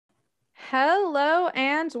Hello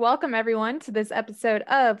and welcome everyone to this episode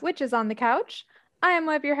of Witches on the Couch. I am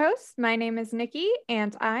one of your hosts. My name is Nikki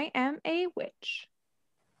and I am a witch.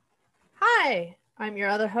 Hi, I'm your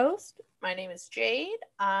other host. My name is Jade.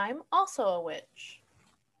 I'm also a witch.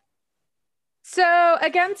 So,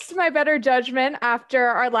 against my better judgment, after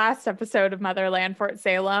our last episode of Motherland Fort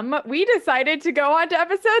Salem, we decided to go on to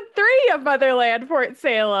episode 3 of Motherland Fort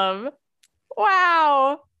Salem.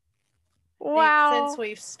 Wow. Since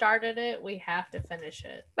we've started it, we have to finish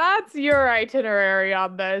it. That's your itinerary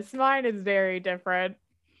on this. Mine is very different.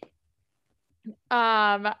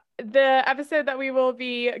 The episode that we will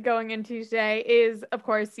be going into today is, of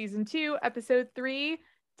course, season 2, episode 3,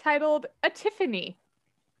 titled A Tiffany.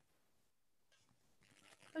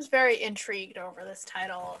 I was very intrigued over this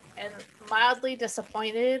title and mildly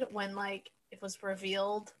disappointed when it was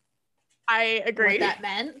revealed. I agree. What that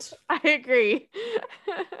meant. I agree.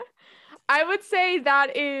 I would say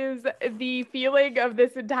that is the feeling of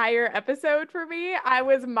this entire episode for me. I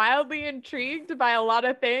was mildly intrigued by a lot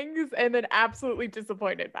of things and then absolutely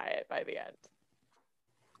disappointed by it by the end.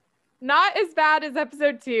 Not as bad as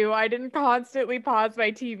episode 2. I didn't constantly pause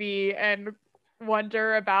my TV and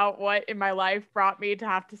wonder about what in my life brought me to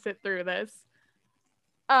have to sit through this.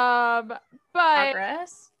 But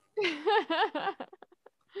Progress.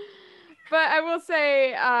 But I will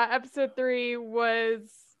say episode 3 was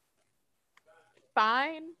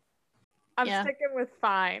fine. I'm sticking with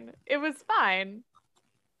fine. It was fine.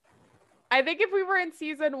 I think if we were in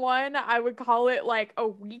season 1, I would call it like a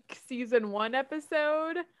weak season 1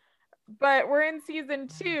 episode. But we're in season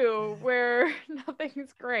 2 where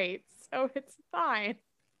nothing's great, so it's fine.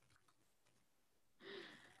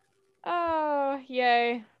 Oh,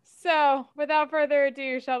 yay. So, without further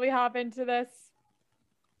ado, shall we hop into this?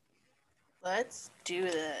 Let's do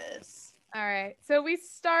this. All right. So we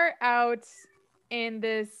start out in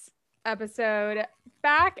this episode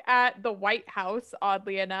back at the White House,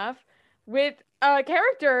 oddly enough, with a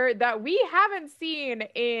character that we haven't seen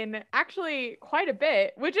in actually quite a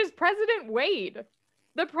bit, which is President Wade,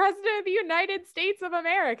 the President of the United States of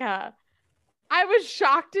America. I was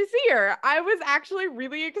shocked to see her. I was actually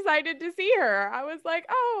really excited to see her. I was like,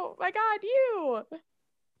 oh my God, you.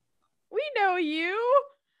 We know you.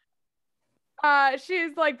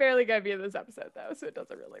 She's like barely gonna be in this episode though, so it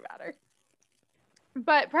doesn't really matter.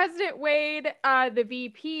 But President Wade, the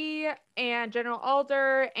VP, and General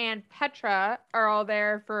Alder and Petra are all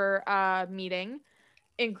there for a meeting,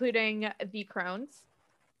 including the Crones.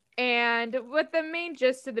 And what the main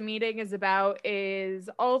gist of the meeting is about is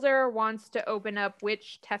Alder wants to open up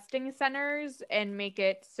witch testing centers and make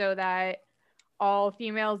it so that all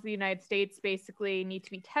females in the United States basically need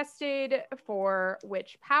to be tested for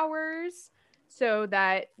witch powers, so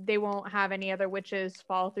that they won't have any other witches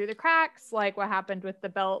fall through the cracks, like what happened with the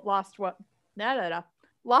lost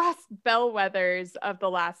bellwethers of the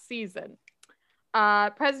last season.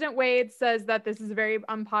 President Wade says that this is a very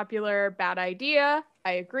unpopular, bad idea.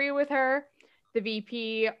 I agree with her. The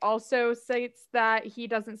VP also states that he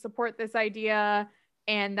doesn't support this idea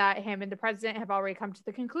and that him and the president have already come to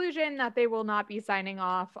the conclusion that they will not be signing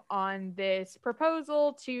off on this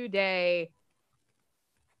proposal today.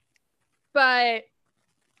 But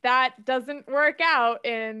that doesn't work out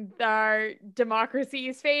in our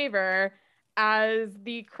democracy's favor as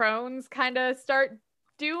the Crones kind of start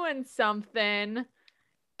doing something.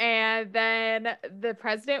 And then the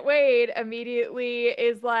President Wade immediately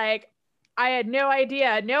is like, I had no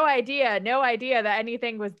idea that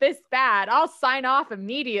anything was this bad. I'll sign off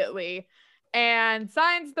immediately. And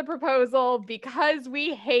signs the proposal because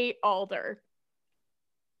we hate Alder.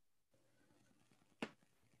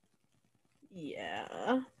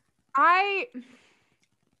 Yeah. I feel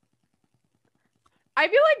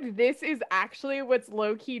like this is actually what's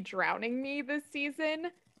low-key drowning me this season.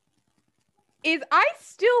 Is I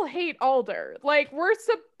still hate Alder. Like, we're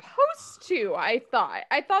supposed to, I thought.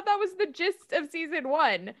 I thought that was the gist of season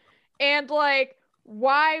 1. And, like,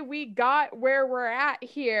 why we got where we're at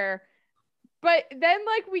here. But then,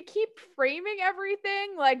 like, we keep framing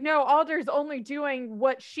everything like, no, Alder's only doing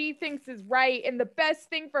what she thinks is right and the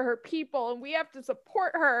best thing for her people, and we have to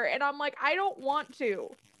support her. And I'm like, I don't want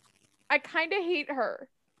to. I kind of hate her.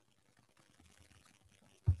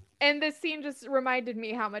 And this scene just reminded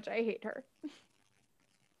me how much I hate her.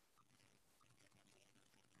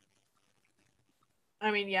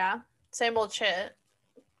 I mean, yeah, same old shit,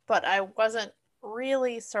 but I wasn't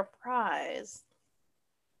really surprised.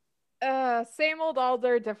 Same old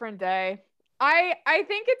Alder, different day. I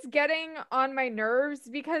think it's getting on my nerves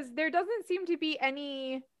because there doesn't seem to be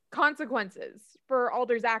any consequences for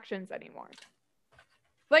Alder's actions anymore.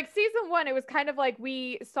 Like season 1, it was kind of like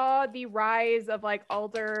we saw the rise of like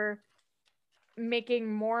Alder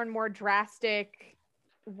making more and more drastic,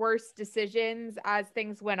 worse decisions as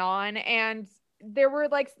things went on. And there was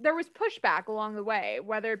pushback along the way,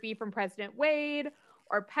 whether it be from President Wade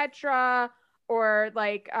or Petra or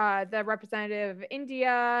like the representative of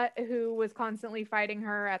India who was constantly fighting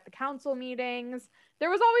her at the council meetings. There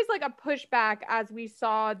was always like a pushback as we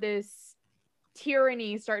saw this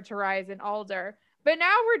tyranny start to rise in Alder. But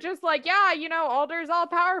now we're just like, yeah, Alder's all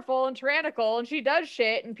powerful and tyrannical and she does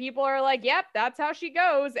shit. And people are like, yep, that's how she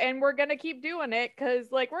goes. And we're going to keep doing it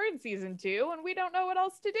because, like, we're in season 2 and we don't know what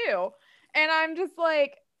else to do. And I'm just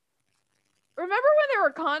like, remember when there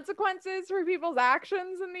were consequences for people's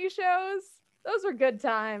actions in these shows? Those were good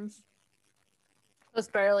times. This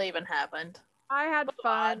barely even happened. I had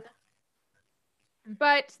fun.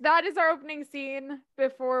 But that is our opening scene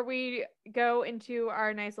before we go into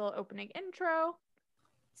our nice little opening intro.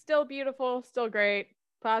 Still beautiful, still great,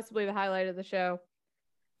 possibly the highlight of the show.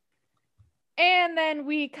 And then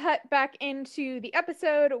we cut back into the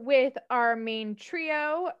episode with our main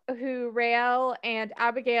trio, who Raelle and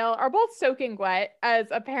Abigail are both soaking wet, as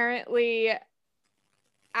apparently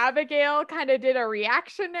Abigail kind of did a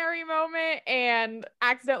reactionary moment and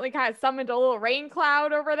accidentally kind of summoned a little rain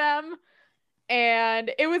cloud over them.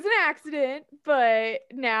 And it was an accident, but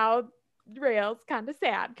now Raelle's kind of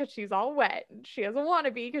sad because she's all wet and she doesn't want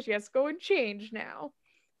to be because she has to go and change now.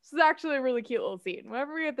 This is actually a really cute little scene.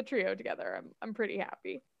 Whenever we get the trio together, I'm pretty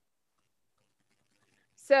happy.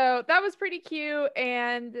 So that was pretty cute.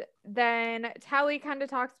 And then Tally kind of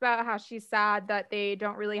talks about how she's sad that they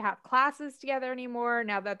don't really have classes together anymore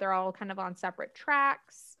now that they're all kind of on separate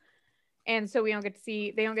tracks. And so they don't get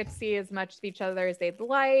to see as much of each other as they'd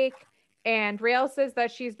like. And Raelle says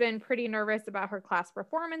that she's been pretty nervous about her class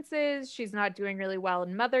performances. She's not doing really well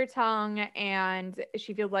in mother tongue, and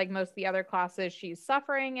she feels like most of the other classes she's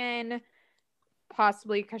suffering in,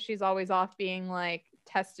 possibly because she's always off being like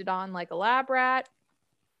tested on like a lab rat.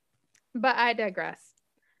 But I digress.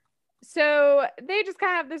 So they just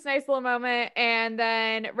kind of have this nice little moment, and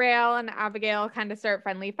then Raelle and Abigail kind of start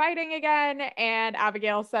friendly fighting again, and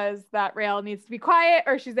Abigail says that Raelle needs to be quiet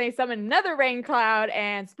or she's going to summon another rain cloud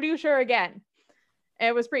and sploosh her again.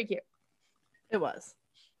 It was pretty cute. It was.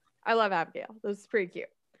 I love Abigail. This is pretty cute.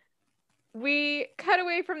 We cut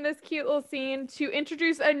away from this cute little scene to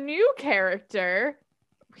introduce a new character.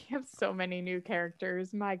 We have so many new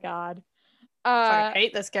characters. My God. I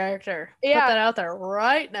hate this character. Yeah. Put that out there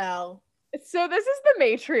right now. So this is the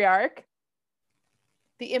matriarch.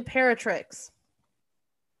 The Imperatrix.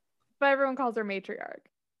 But everyone calls her matriarch.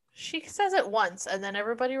 She says it once, and then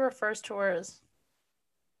everybody refers to her as...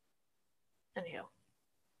 Anyhow.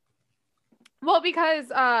 Well, because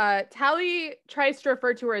Tally tries to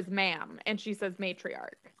refer to her as ma'am, and she says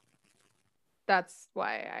matriarch. That's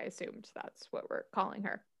why I assumed that's what we're calling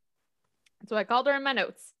her. That's what I called her in my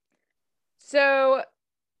notes. So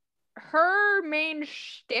her main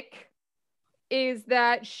shtick is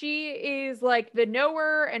that she is like the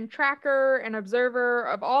knower and tracker and observer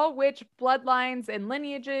of all witch bloodlines and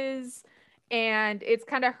lineages. And it's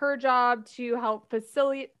kind of her job to help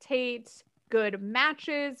facilitate good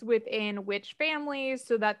matches within witch families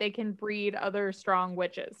so that they can breed other strong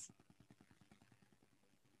witches.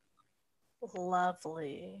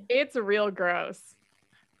 Lovely. It's real gross.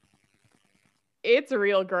 It's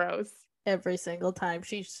real gross. Every single time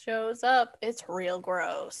she shows up, it's real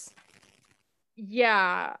gross.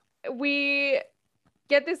 Yeah, we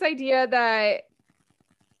get this idea that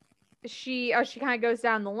she kind of goes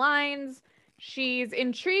down the lines. She's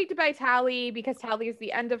intrigued by Tally because Tally is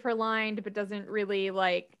the end of her line, but doesn't really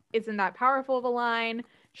isn't that powerful of a line.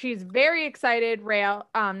 She's very excited.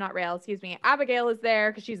 Abigail is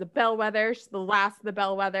there because she's a bellwether. She's the last of the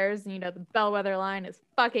bellwethers, and the bellwether line is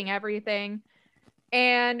fucking everything.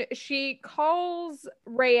 And she calls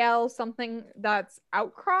Raelle something that's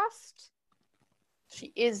outcrossed.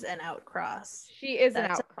 She is an outcross. She is an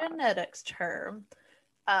outcross. That's a genetics term.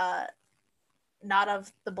 Not of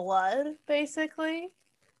the blood, basically.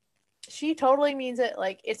 She totally means it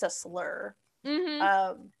like it's a slur.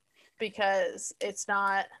 Mm-hmm. Because it's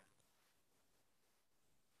not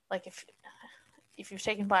like if you've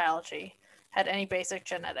taken biology, had any basic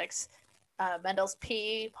genetics, Mendel's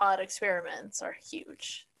pea pod experiments are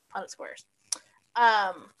huge. Punnett squares.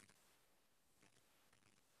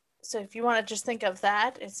 So if you want to just think of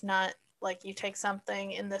that, it's not like you take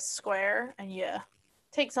something in this square and you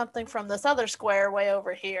take something from this other square way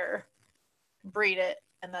over here, breed it,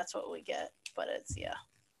 and that's what we get. But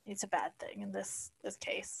it's a bad thing in this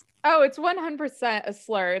case. Oh, it's 100% a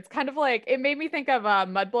slur. It's kind of like, it made me think of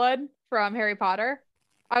Mudblood from Harry Potter.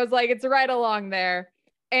 I was like, it's right along there.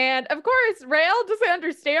 And of course, Rael doesn't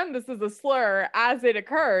understand this is a slur as it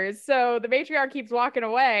occurs. So the matriarch keeps walking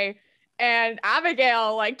away. And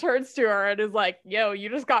Abigail like turns to her and is like, yo, you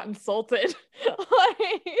just got insulted.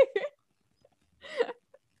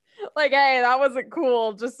 like, hey, that wasn't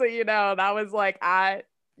cool. Just so you know, that was like at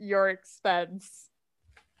your expense.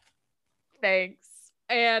 Thanks.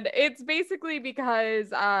 And it's basically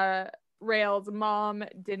because Rael's mom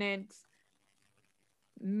didn't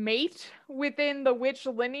mate within the witch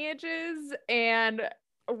lineages and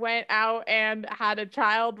went out and had a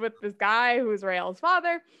child with this guy who's Rael's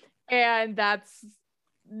father. And that's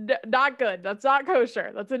not good. That's not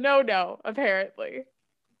kosher. That's a no-no, apparently.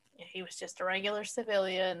 He was just a regular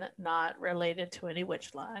civilian, not related to any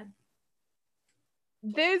witch line.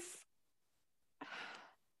 This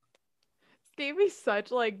gave me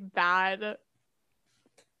such like bad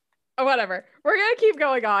whatever. We're gonna keep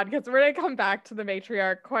going on because we're gonna come back to the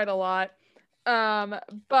matriarch quite a lot.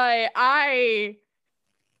 But I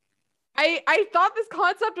thought this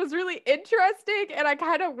concept was really interesting, and I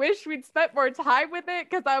kind of wish we'd spent more time with it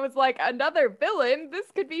because I was like, another villain, this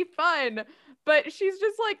could be fun. But she's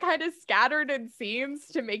just like kind of scattered in scenes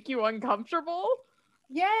to make you uncomfortable.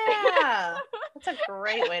 Yeah, that's a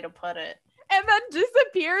great way to put it. And then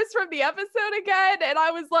disappears from the episode again, and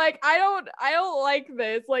I was like, I don't like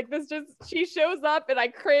this. Like this just she shows up and I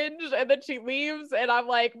cringe, and then she leaves, and I'm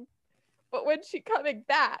like, but when's she coming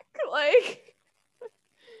back? Like,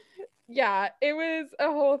 yeah, it was a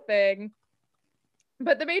whole thing.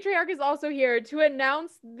 But the matriarch is also here to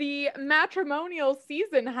announce the matrimonial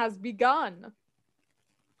season has begun,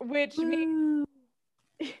 which means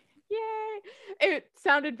yay. It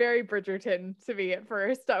sounded very Bridgerton to me at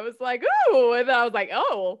first. I was like, ooh, and then I was like,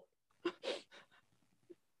 oh.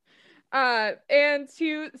 And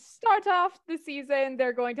to start off the season,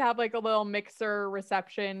 they're going to have like a little mixer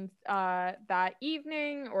reception that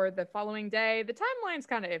evening or the following day. The timeline's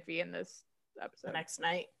kind of iffy in this episode. The next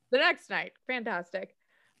night. The next night. Fantastic.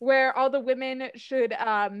 Where all the women should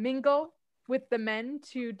mingle with the men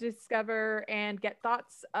to discover and get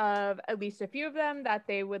thoughts of at least a few of them that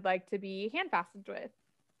they would like to be hand fastened with.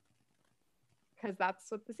 Because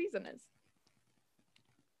that's what the season is.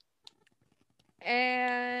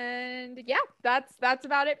 And yeah, that's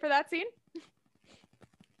about it for that scene.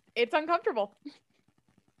 It's uncomfortable.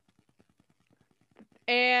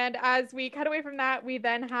 And as we cut away from that, we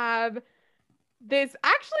then have this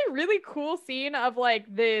actually really cool scene of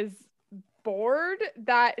like this board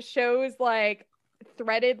that shows like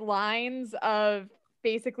threaded lines of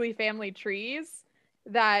basically family trees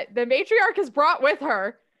that the matriarch has brought with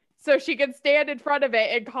her so she can stand in front of it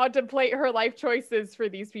and contemplate her life choices for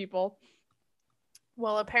these people.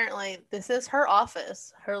 Well, apparently this is her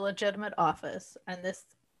office, her legitimate office, and this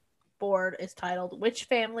board is titled Witch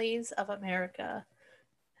Families of America.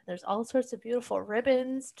 There's all sorts of beautiful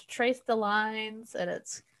ribbons to trace the lines, and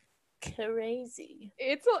it's crazy.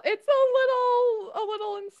 It's a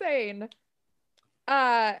little insane.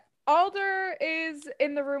 Alder is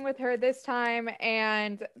in the room with her this time,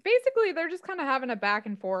 and basically they're just kind of having a back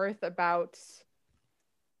and forth about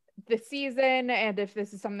the season and if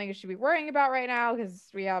this is something you should be worrying about right now because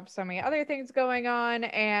we have so many other things going on.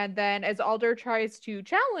 And then as Alder tries to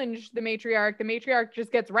challenge the matriarch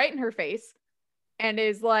just gets right in her face and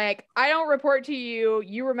is like, I don't report to you.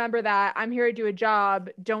 You remember that. I'm here to do a job.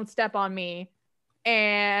 Don't step on me.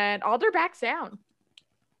 And Alder backs down.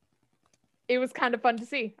 It was kind of fun to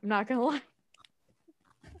see. I'm not gonna lie.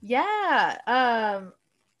 Yeah.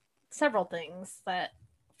 Several things that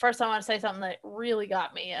first I want to say something that really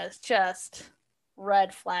got me as just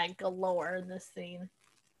red flag galore in this scene.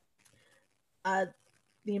 The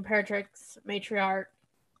Imperatrix matriarch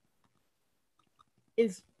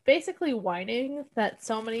is basically whining that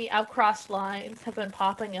so many outcrossed lines have been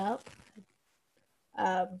popping up.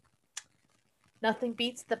 Nothing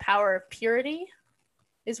beats the power of purity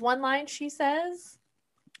is one line she says.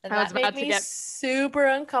 And that made me super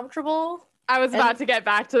uncomfortable. I was about to get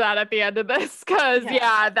back to that at the end of this because,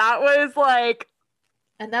 yeah, that was like...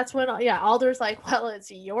 And that's when, Alder's like, well,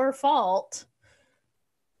 it's your fault.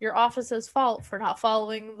 Your office's fault for not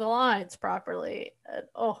following the lines properly. And,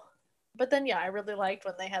 but then, I really liked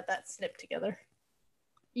when they had that snip together.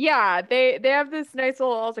 Yeah, they have this nice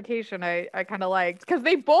little altercation I kind of liked because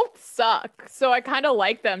they both suck. So I kind of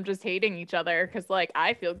like them just hating each other because, like,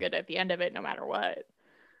 I feel good at the end of it no matter what.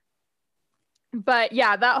 But,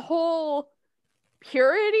 yeah, that whole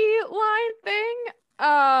purity line thing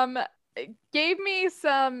gave me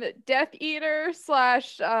some Death Eater /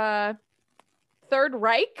 Third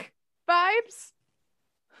Reich vibes.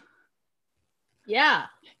 Yeah.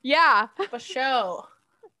 Yeah. For sure.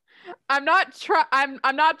 I'm not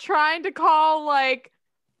trying to call like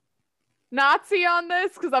Nazi on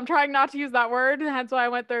this because I'm trying not to use that word, and hence why I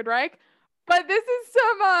went Third Reich. But this is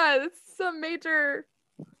some major.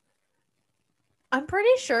 I'm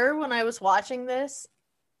pretty sure when I was watching this,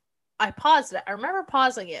 I paused it. I remember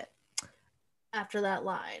pausing it after that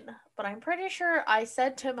line, but I'm pretty sure I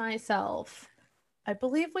said to myself, I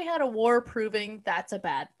believe we had a war proving that's a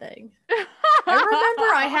bad thing. I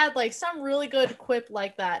remember I had like some really good quip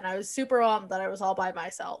like that, and I was super bummed that I was all by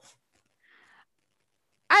myself.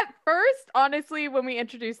 At first, honestly, when we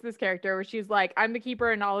introduced this character, where she's like, I'm the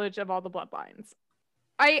keeper of knowledge of all the bloodlines.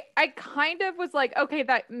 I kind of was like, okay,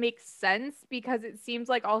 that makes sense because it seems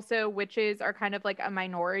like also witches are kind of like a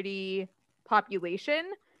minority population.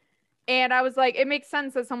 And I was like, it makes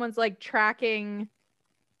sense that someone's like tracking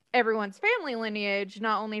everyone's family lineage,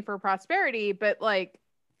 not only for prosperity, but like,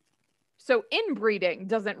 so inbreeding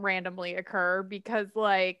doesn't randomly occur because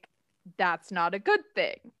like that's not a good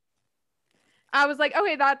thing. I was like,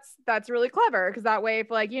 okay, that's really clever because that way,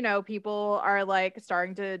 if like people are like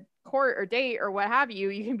starting to court or date or what have you,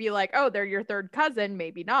 you can be like, oh, they're your third cousin,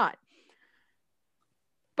 maybe not.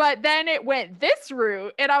 But then it went this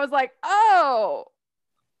route, and I was like, oh,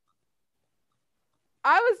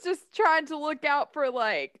 I was just trying to look out for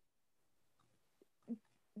like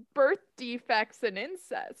birth defects and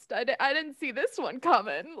incest. I didn't see this one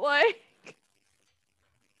coming. Like,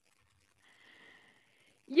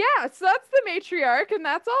 yeah, so that's the matriarch, and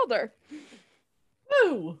that's Alder.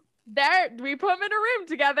 Woo! There, we put them in a room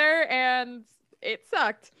together, and it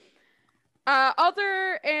sucked.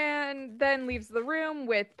 Alder and then leaves the room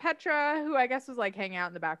with Petra, who I guess was like hanging out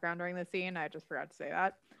in the background during the scene. I just forgot to say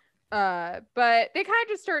that. But they kind of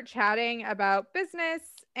just start chatting about business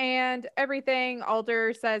and everything.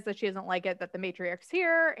 Alder says that she doesn't like it that the matriarch's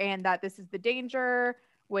here and that this is the danger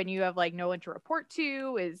when you have like no one to report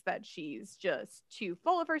to, is that she's just too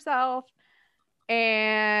full of herself.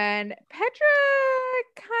 And Petra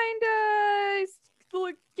kind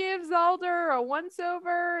of gives Alder a once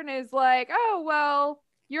over and is like, oh, well,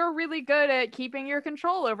 you're really good at keeping your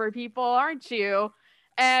control over people, aren't you?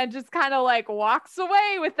 And just kind of like walks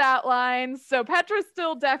away with that line. So Petra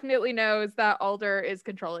still definitely knows that Alder is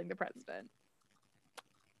controlling the president.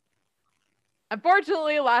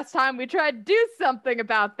 Unfortunately, last time we tried to do something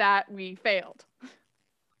about that, we failed.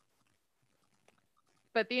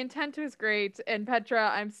 But the intent was great, and Petra,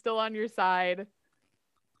 I'm still on your side.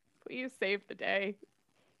 Please save the day.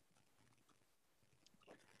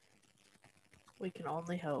 We can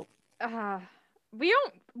only hope. We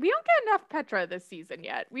don't get enough Petra this season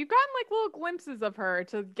yet. We've gotten like little glimpses of her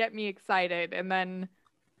to get me excited, and then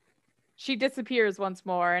she disappears once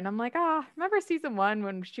more, and I'm like, remember season 1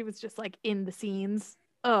 when she was just like in the scenes?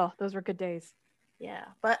 Oh, those were good days. Yeah,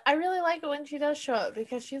 but I really like it when she does show up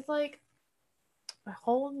because she's like a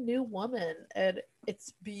whole new woman, and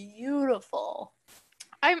it's beautiful.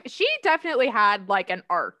 She definitely had like an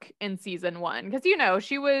arc in season 1 because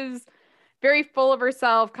she was very full of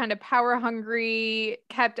herself, kind of power hungry,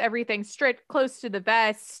 kept everything strict, close to the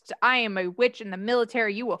vest. I am a witch in the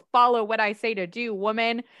military. You will follow what I say to do,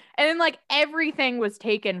 woman. And then like everything was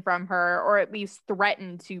taken from her, or at least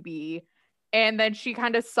threatened to be. And then she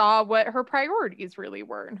kind of saw what her priorities really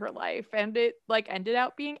were in her life. And it like ended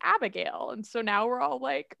up being Abigail. And so now we're all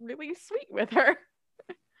like really sweet with her.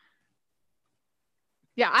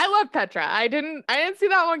 Yeah, I love Petra. I didn't see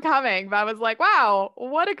that one coming, but I was like, wow,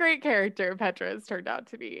 what a great character Petra has turned out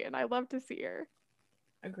to be, and I love to see her.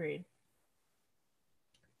 Agreed.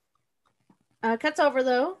 Cuts over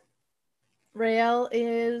though. Raelle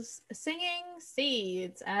is singing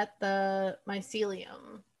seeds at the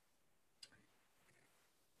mycelium.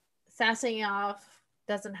 Sassing off,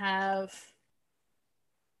 doesn't have.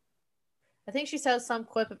 I think she says some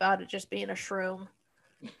quip about it just being a shroom.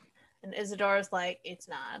 And Isadora's like, it's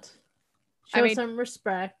not. Show some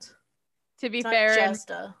respect. To be fair,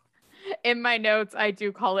 in my notes, I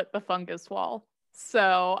do call it the fungus wall.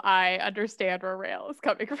 So I understand where Raelle is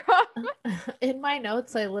coming from. In my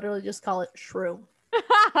notes, I literally just call it shroom.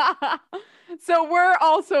 So we're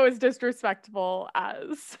also as disrespectful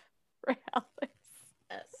as Raelle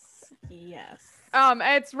is. Yes.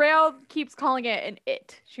 It's Raelle keeps calling it an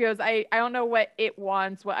it. She goes, I don't know what it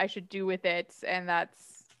wants, what I should do with it, and that's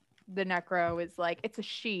the necro is like, it's a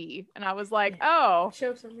she. And I was like, oh.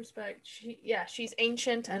 Show some respect. She's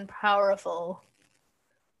ancient and powerful.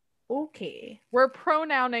 Okay. We're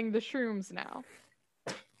pronouncing the shrooms now.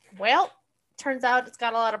 Well, turns out it's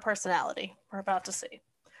got a lot of personality. We're about to see.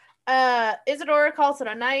 Isadora calls it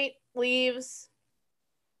a night, leaves.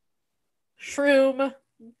 Shroom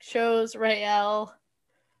shows Raelle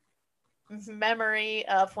memory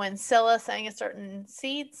of when Scylla sang a certain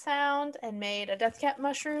seed sound and made a death cap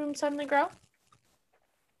mushroom suddenly grow.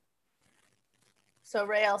 So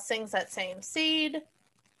Raelle sings that same seed.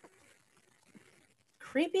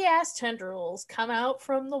 Creepy ass tendrils come out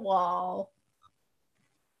from the wall,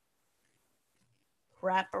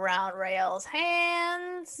 wrap around Raelle's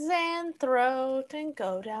hands and throat, and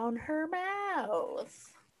go down her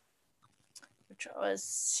mouth. Which was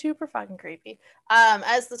super fucking creepy.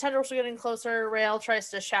 As the tendrils are getting closer, Raelle tries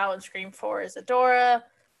to shout and scream for Isadora.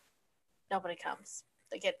 Nobody comes.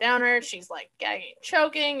 They get down her. She's like gagging,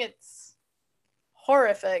 choking. It's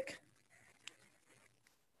horrific.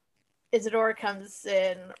 Isadora comes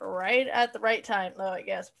in right at the right time, though, I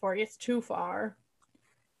guess, before it gets too far.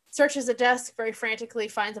 Searches a desk very frantically,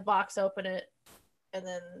 finds a box, open it, and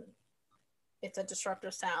then it's a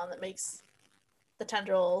disruptive sound that makes the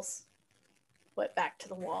tendrils went back to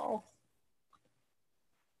the wall.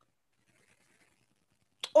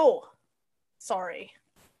 Oh, sorry.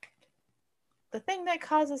 The thing that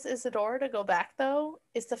causes Isadora to go back, though,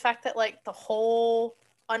 is the fact that, like, the whole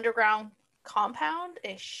underground compound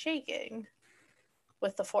is shaking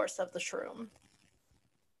with the force of the shroom.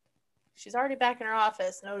 She's already back in her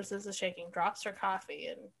office, notices the shaking, drops her coffee,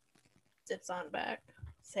 and zips on back.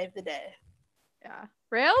 Save the day. Yeah.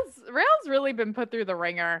 Raelle's really been put through the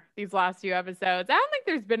ringer these last few episodes. I don't think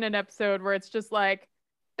there's been an episode where it's just like,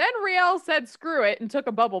 then Raelle said screw it and took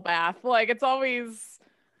a bubble bath. Like, it's always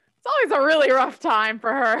a really rough time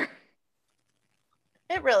for her.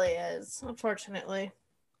 It really is, unfortunately.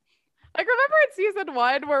 Like, remember in season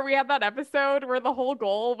 1 where we had that episode where the whole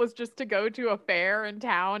goal was just to go to a fair in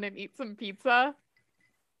town and eat some pizza?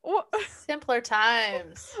 Simpler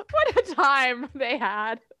times. What a time they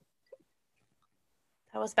had.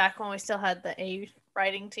 That was back when we still had the A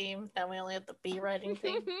writing team. Now we only have the B writing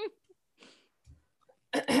team.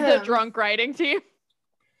 The drunk writing team.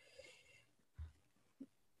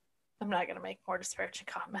 I'm not going to make more disparaging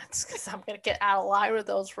comments because I'm going to get out of line with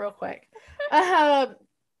those real quick. The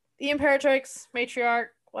Imperatrix, matriarch,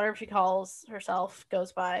 whatever she calls herself,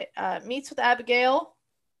 goes by, meets with Abigail.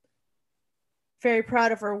 Very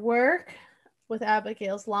proud of her work with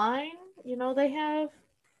Abigail's line, they have.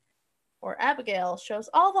 Or Abigail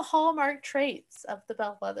shows all the hallmark traits of the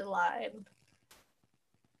Bellwether line.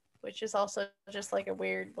 Which is also just like a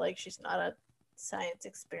weird, like, she's not a science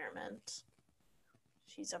experiment.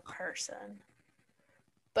 She's a person.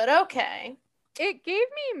 But okay. It gave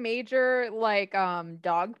me major, like,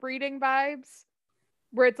 dog breeding vibes.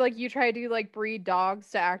 Where it's like you try to, like, breed dogs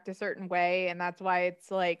to act a certain way. And that's why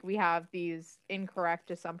it's like we have these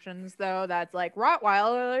incorrect assumptions, though. That's like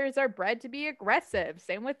Rottweilers are bred to be aggressive.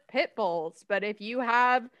 Same with pit bulls. But if you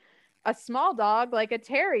have a small dog like a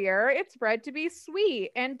terrier, it's bred to be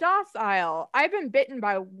sweet and docile. I've been bitten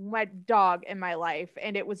by my dog in my life,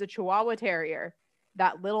 and it was a Chihuahua Terrier.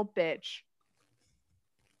 That little bitch.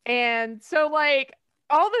 And so, like,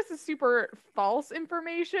 all this is super false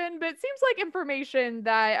information, but it seems like information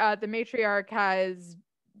that the matriarch has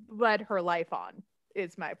led her life on,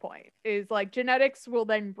 is my point. Is like genetics will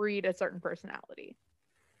then breed a certain personality.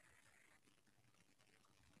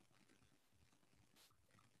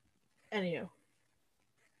 Anywho.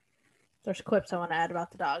 There's clips I want to add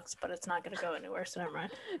about the dogs, but it's not going to go anywhere, so never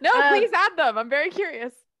mind. No, please add them. I'm very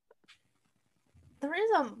curious. There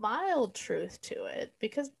is a mild truth to it,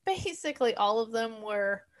 because basically all of them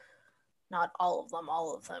were, not all of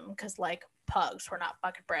them, because, like, pugs were not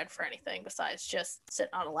fucking bred for anything besides just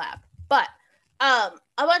sitting on a lap. But a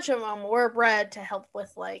bunch of them were bred to help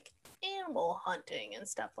with, like, animal hunting and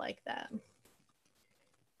stuff like that.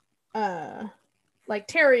 Like,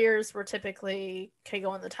 terriers were typically,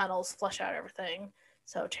 go in the tunnels, flush out everything.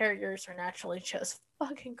 So terriers are naturally just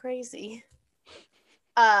fucking crazy.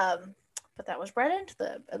 But that was bred into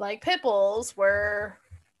them. And, like, pit bulls were...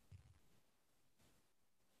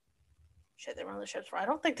 Shit, they were on the ships. I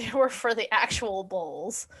don't think they were for the actual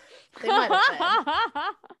bulls. They might have been.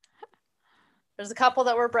 There's a couple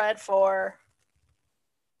that were bred for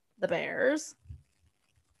the bears.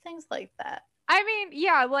 Things like that. I mean,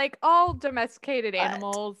 yeah, like, all domesticated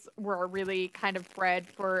animals were really kind of bred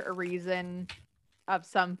for a reason of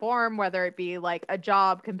some form, whether it be, like, a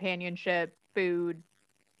job, companionship, food,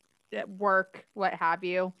 work, what have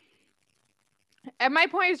you. And my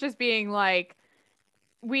point is just being, like,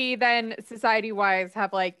 we then society-wise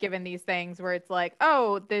have, like, given these things where it's like,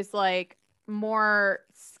 oh, this, like, more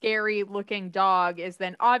scary looking dog is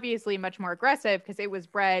then obviously much more aggressive because it was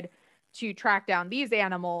bred to track down these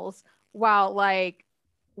animals, while, like,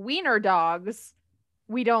 wiener dogs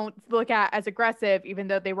we don't look at as aggressive, even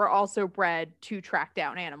though they were also bred to track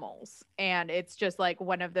down animals. And it's just like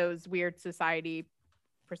one of those weird society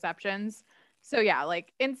perceptions. So yeah,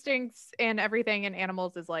 like instincts and everything in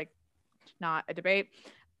animals is like not a debate.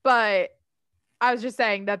 But I was just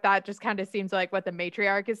saying that just kind of seems like what the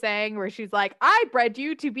matriarch is saying, where she's like, I bred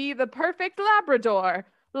you to be the perfect Labrador.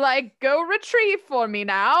 Like, go retrieve for me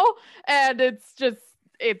now. And it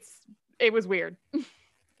was weird.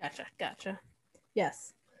 Gotcha.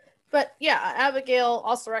 Yes. But yeah, Abigail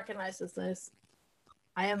also recognizes this.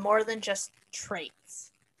 I am more than just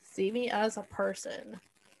traits. See me as a person.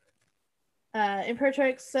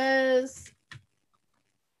 Imperatrix says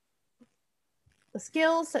the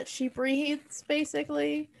skills that she breathes,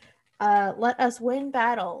 basically, let us win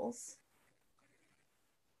battles.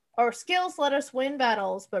 Or skills let us win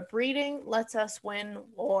battles, but breeding lets us win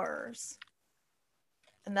wars.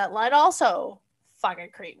 And that line also fucking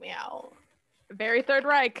creeped me out. Very Third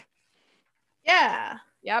Reich. Yeah.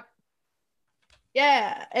 Yep.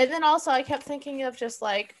 Yeah. And then also I kept thinking of just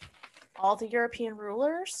like all the European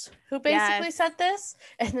rulers who basically said this,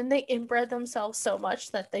 and then they inbred themselves so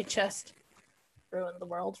much that they just ruined the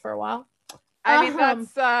world for a while. I mean,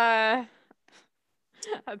 that's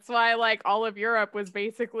why like all of Europe was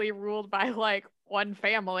basically ruled by like one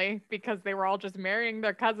family, because they were all just marrying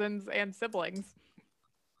their cousins and siblings.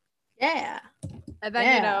 Yeah. And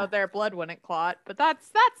then their blood wouldn't clot, but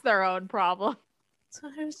that's their own problem.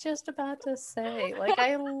 So I was just about to say, like,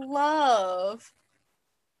 I love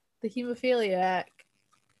the hemophiliac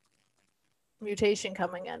mutation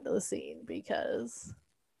coming into the scene, because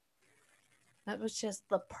that was just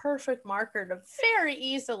the perfect marker to very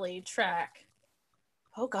easily track.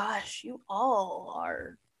 Oh gosh, you all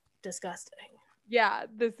are disgusting. Yeah,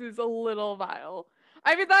 this is a little vile.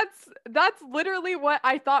 I mean, that's literally what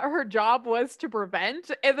I thought her job was to prevent.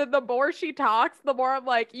 And then the more she talks, the more I'm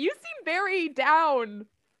like, you seem very down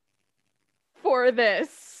for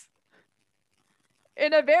this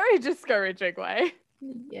in a very discouraging way.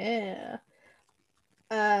 Yeah.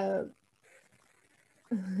 So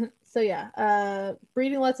yeah,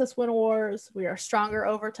 breeding lets us win wars. We are stronger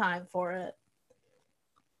over time for it.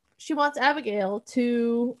 She wants Abigail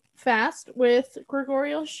to fast with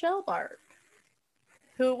Gregorio Shellbark,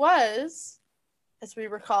 who was, as we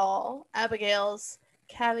recall, Abigail's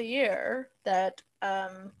cavalier that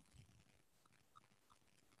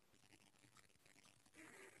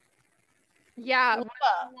Yeah,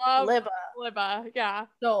 Libba. Yeah.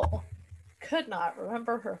 No, could not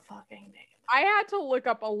remember her fucking name. I had to look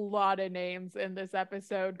up a lot of names in this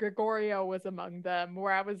episode. Gregorio was among them,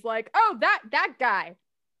 where I was like, oh, that guy.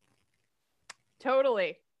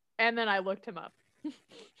 Totally. And then I looked him up.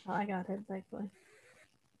 Oh, I got it, thankfully.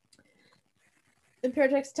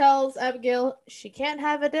 Imperatrix tells Abigail she can't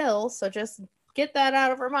have Adil, so just get that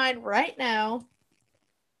out of her mind right now.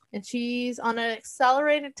 And she's on an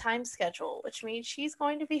accelerated time schedule, which means she's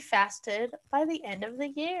going to be fasted by the end of the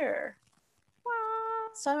year.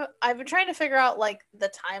 So I've been trying to figure out like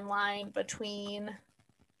the timeline between,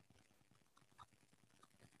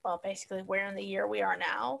 well, basically where in the year we are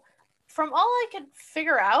now. From all I could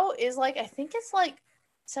figure out is like, I think it's like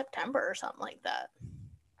September or something like that.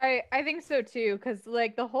 I think so too, because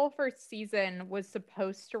like the whole first season was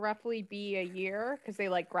supposed to roughly be a year, because they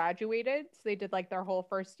like graduated, so they did like their whole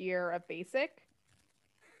first year of basic,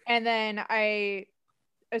 and then I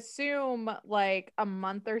assume like a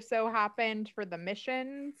month or so happened for the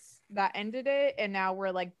missions that ended it, and now we're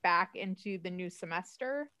like back into the new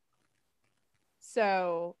semester.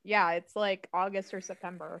 So yeah, it's like August or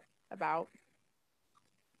September about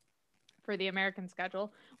for the American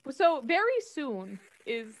schedule. So very soon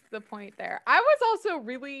is the point there. I was also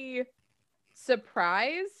really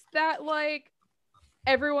surprised that like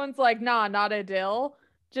everyone's like, nah, not Adil,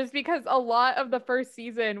 just because a lot of the first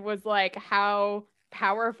season was like how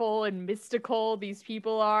powerful and mystical these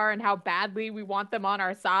people are and how badly we want them on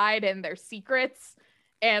our side and their secrets.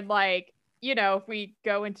 And like, if we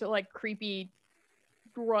go into like creepy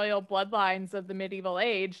royal bloodlines of the medieval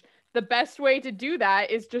age, the best way to do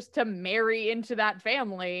that is just to marry into that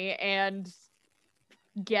family and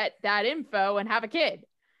get that info and have a kid.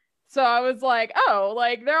 So I was like, oh,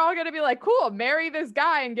 like they're all going to be like, cool, marry this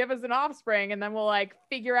guy and give us an offspring. And then we'll like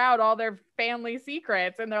figure out all their family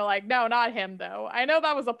secrets. And they're like, no, not him though. I know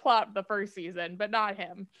that was a plot the first season, but not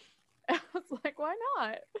him. I was like, why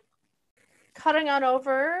not? Cutting on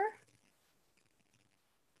over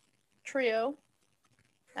trio,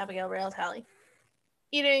 Abigail, Rail, Tally,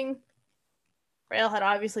 eating. Rail had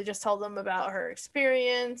obviously just told them about her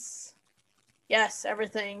experience. Yes,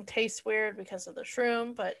 everything tastes weird because of the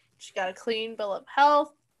shroom, but she got a clean bill of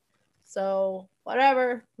health. So,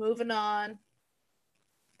 whatever, moving on.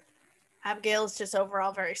 Abigail's just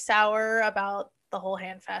overall very sour about the whole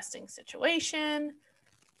hand fasting situation.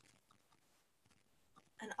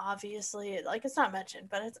 And obviously, like, it's not mentioned,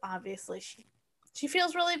 but it's obviously she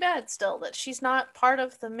feels really bad still that she's not part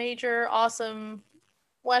of the major awesome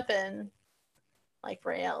weapon like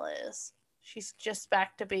Raelle is. She's just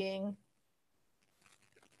back to being,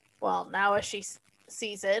 well, now as she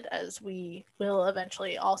sees it, as we will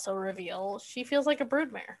eventually also reveal, she feels like a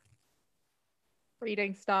broodmare.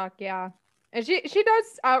 Breeding stock, yeah. And she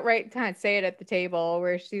does outright kind of say it at the table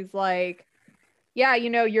where she's like, yeah, you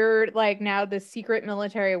know, you're like now the secret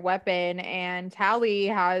military weapon, and Tally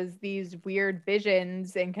has these weird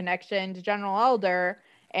visions in connection to General Alder,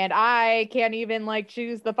 and I can't even like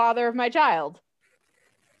choose the father of my child.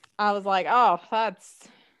 I was like, oh, that's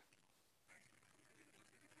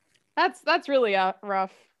really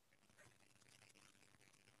rough.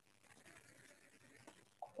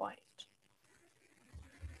 Quite.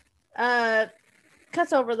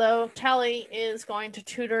 Cuts over though. Tally is going to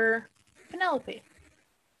tutor Penelope.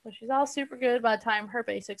 So she's all super good by the time her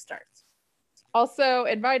basic starts. Also,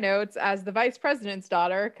 in my notes, as the vice president's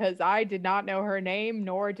daughter, because I did not know her name,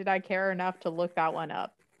 nor did I care enough to look that one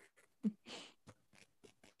up.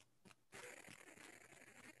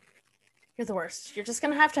 You're the worst. You're just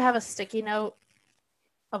going to have a sticky note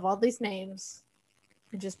of all these names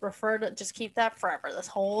and just just keep that forever this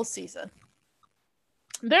whole season.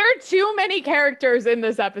 There are too many characters in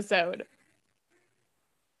this episode.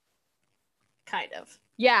 Kind of.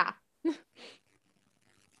 Yeah.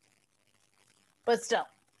 But still.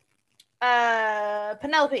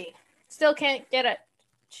 Penelope still can't get it.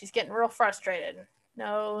 She's getting real frustrated.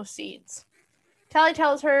 No seeds. Tally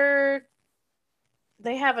tells her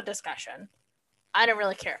they have a discussion. I didn't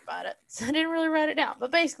really care about it, so I didn't really write it down.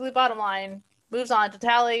 But basically, bottom line, moves on to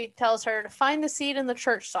Tally, tells her to find the seed in the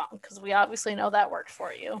church song, because we obviously know that worked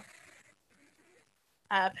for you.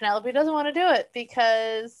 Penelope doesn't want to do it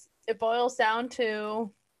because it boils down to,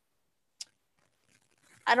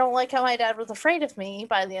 I don't like how my dad was afraid of me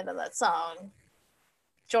by the end of that song.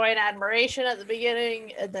 Joy and admiration at the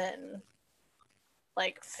beginning, and then,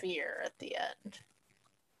 like, fear at the end.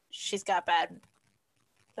 She's got bad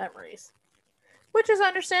memories, which is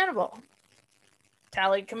understandable.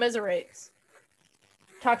 Tally commiserates.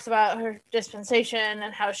 Talks about her dispensation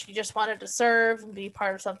and how she just wanted to serve and be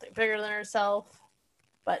part of something bigger than herself.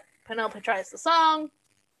 But Penelope tries the song,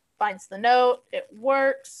 finds the note, it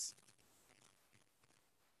works.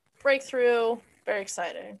 Breakthrough, very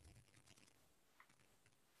exciting.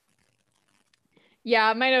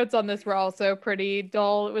 Yeah, my notes on this were also pretty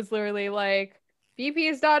dull. It was literally like,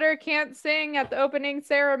 VP's daughter can't sing at the opening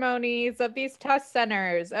ceremonies of these test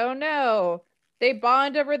centers. Oh no. They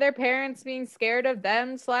bond over their parents being scared of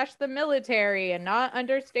them / the military and not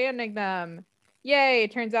understanding them. Yay,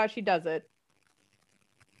 turns out she does it.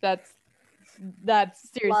 That's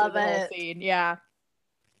seriously Love the whole it. scene. Yeah.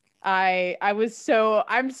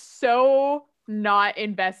 I'm so not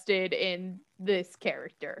invested in this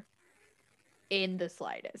character in the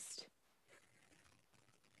slightest.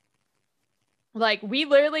 Like, we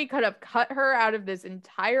literally could have cut her out of this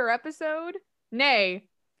entire episode, nay,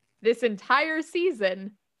 this entire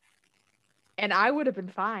season, and I would have been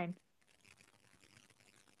fine.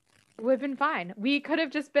 Would have been fine. We could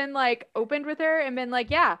have just been like opened with her and been like,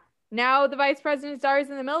 yeah, now the vice president's daughter's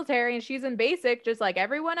in the military and she's in basic just like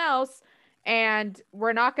everyone else, and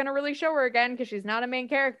we're not going to really show her again because she's not a main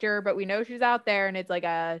character, but we know she's out there, and it's like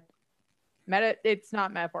it's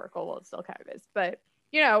not metaphorical, well, it still kind of is, but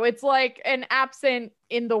you know, it's like an absent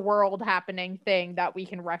in the world happening thing that we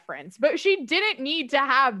can reference. But she didn't need to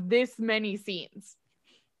have this many scenes.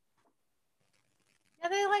 Yeah,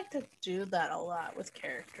 they like to do that a lot with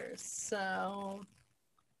characters, so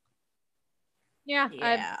yeah.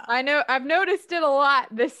 I know, I've noticed it a lot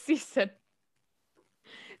this season.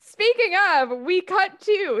 Speaking of, we cut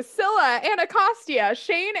to Scylla, Anacostia,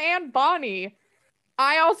 Shane, and Bonnie.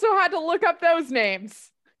 I also had to look up those names.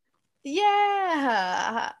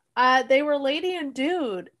 Yeah. They were lady and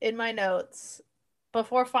dude in my notes.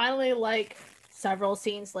 Before finally, like, several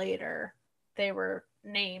scenes later, they were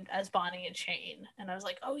named as Bonnie and Shane. And I was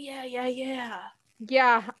like, oh, yeah.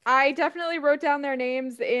 Yeah, I definitely wrote down their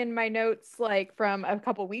names in my notes, like, from a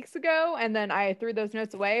couple weeks ago. And then I threw those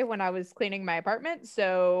notes away when I was cleaning my apartment.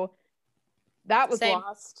 So that was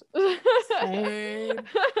lost. Same.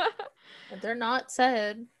 They're not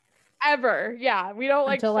said. Ever. Yeah, we don't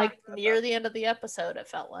like until like near the end of the episode, it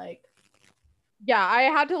felt like. Yeah, I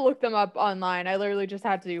had to look them up online. I literally just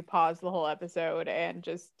had to pause the whole episode and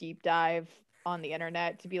just deep dive on the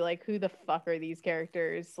internet to be like, who the fuck are these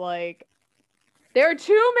characters? Like, there are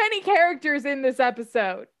too many characters in this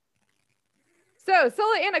episode. So,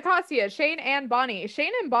 Scylla and Acacia, Shane and Bonnie.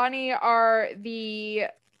 Shane and Bonnie are the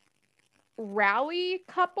rally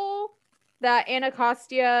couple that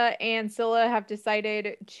Anacostia and Scylla have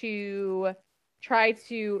decided to try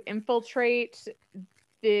to infiltrate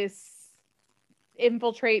basically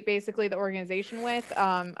the organization with,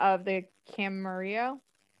 of the Camarilla.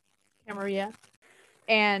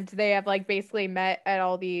 And they have like basically met at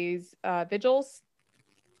all these vigils.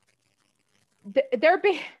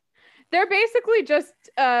 They're basically just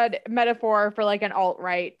a metaphor for like an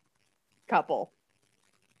alt-right couple.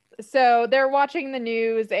 So they're watching the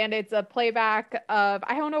news, and it's a playback of,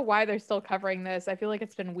 I don't know why they're still covering this. I feel like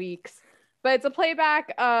it's been weeks, but it's a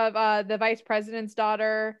playback of the vice president's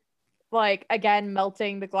daughter, like, again,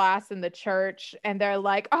 melting the glass in the church. And they're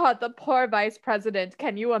like, oh, the poor vice president.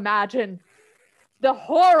 Can you imagine the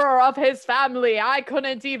horror of his family? I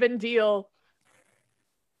couldn't even deal.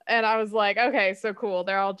 And I was like, okay, so cool.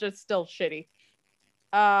 They're all just still shitty.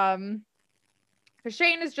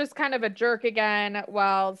 Shane is just kind of a jerk again,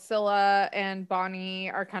 while Scylla and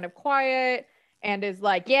Bonnie are kind of quiet and is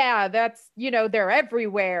like, yeah, that's, they're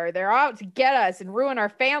everywhere. They're out to get us and ruin our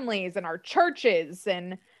families and our churches.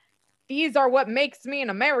 And these are what makes me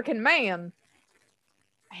an American man.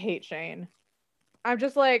 I hate Shane. I'm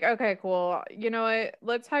just like, okay, cool. You know what?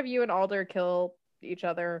 Let's have you and Alder kill each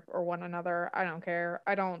other or one another. I don't care.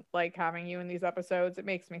 I don't like having you in these episodes. It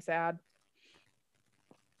makes me sad.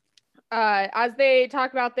 As they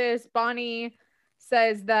talk about this, Bonnie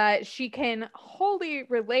says that she can wholly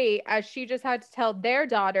relate, as she just had to tell their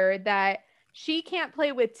daughter that she can't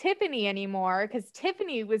play with Tiffany anymore because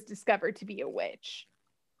Tiffany was discovered to be a witch.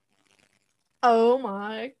 Oh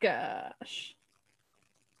my gosh.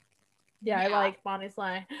 Yeah, I like Bonnie's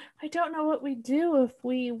line. I don't know what we'd do if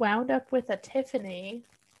we wound up with a Tiffany.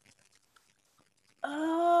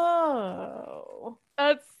 Oh.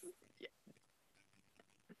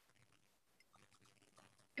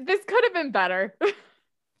 This could have been better.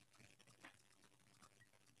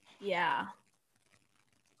 Yeah.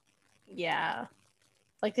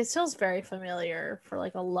 Like, this feels very familiar for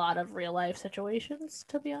like a lot of real life situations,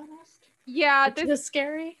 to be honest. Yeah, this is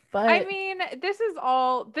scary, but I mean,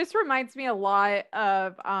 this reminds me a lot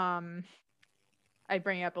of I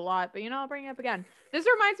bring it up a lot, but I'll bring it up again. This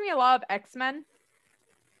reminds me a lot of X-Men.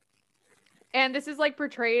 And this is like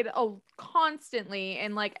portrayed constantly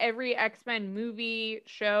in like every X-Men movie,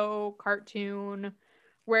 show, cartoon,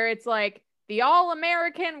 where it's like the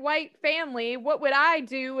all-American white family. What would I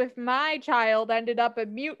do if my child ended up a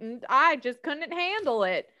mutant? I just couldn't handle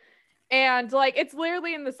it. And like, it's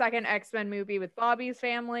literally in the second X-Men movie with Bobby's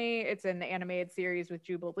family. It's in the animated series with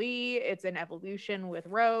Jubilee. It's in Evolution with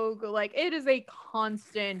Rogue. Like, it is a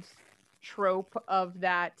constant trope of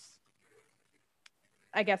that,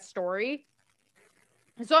 I guess, story.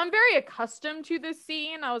 So I'm very accustomed to this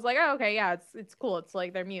scene. I was like, oh, okay, yeah, it's cool. It's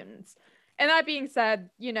like they're mutants. And that being said,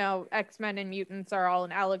 X-Men and mutants are all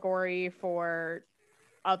an allegory for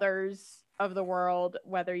others of the world,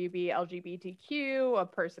 whether you be LGBTQ, a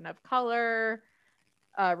person of color,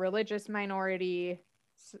 a religious minority,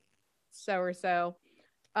 so or so.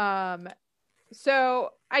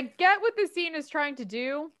 So I get what this scene is trying to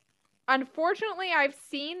do. Unfortunately, I've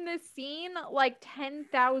seen this scene like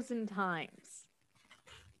 10,000 times.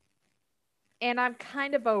 And I'm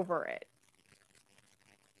kind of over it.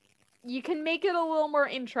 You can make it a little more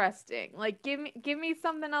interesting. Like, give me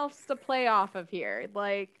something else to play off of here.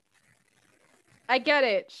 Like, I get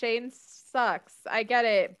it. Shane sucks. I get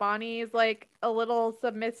it. Bonnie's like a little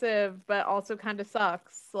submissive, but also kind of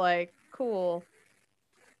sucks. Like, cool.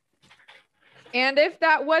 And if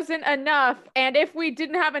that wasn't enough, and if we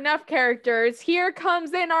didn't have enough characters, here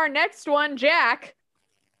comes in our next one, Jack.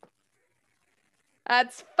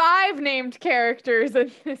 That's 5 named characters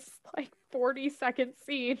in this like 40-second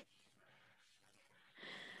scene.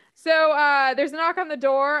 So there's a knock on the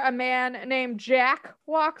door. A man named Jack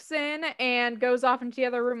walks in and goes off into the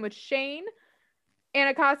other room with Shane.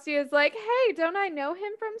 Anacostia is like, hey, don't I know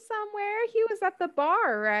him from somewhere? He was at the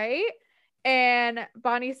bar, right? And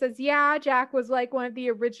Bonnie says, yeah, Jack was like one of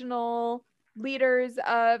the original leaders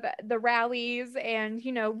of the rallies and,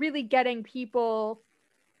 really getting people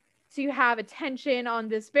to have attention on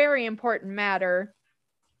this very important matter.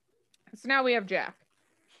 So now we have Jack.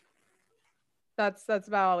 That's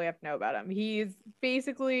about all we have to know about him. He's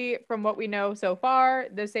basically, from what we know so far,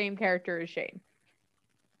 the same character as Shane.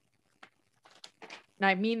 And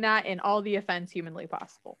I mean that in all the offense humanly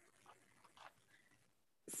possible.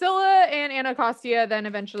 Scylla and Anacostia then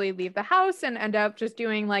eventually leave the house and end up just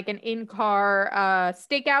doing like an in-car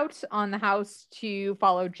stakeout on the house to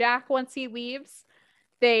follow Jack once he leaves.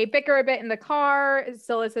 They bicker a bit in the car.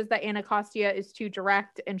 Scylla says that Anacostia is too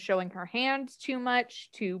direct and showing her hand too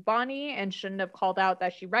much to Bonnie and shouldn't have called out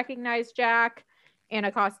that she recognized Jack.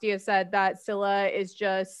 Anacostia said that Scylla is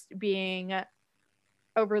just being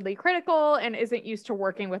overly critical and isn't used to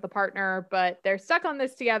working with a partner, but they're stuck on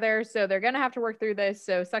this together, so they're gonna have to work through this,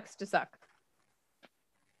 so sucks to suck.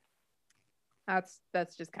 That's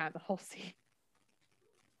just kind of the whole scene.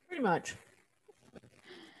 Pretty much.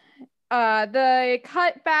 The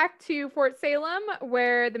cut back to Fort Salem,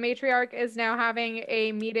 where the matriarch is now having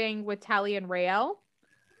a meeting with Tally and Raelle.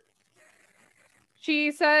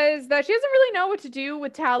 She says that she doesn't really know what to do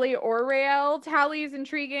with Tally or Raelle. Tally is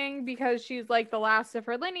intriguing because she's like the last of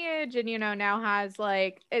her lineage and, you know, now has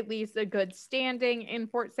like at least a good standing in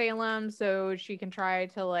Fort Salem. So she can try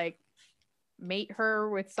to like mate her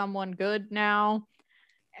with someone good now.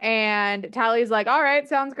 And Tally's like, all right,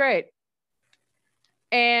 sounds great.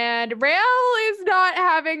 And Raelle is not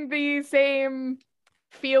having the same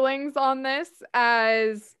feelings on this,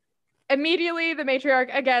 as immediately the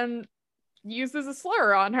matriarch again uses a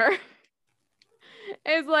slur on her.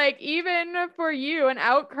 It's like, even for you, an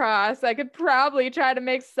outcross, I could probably try to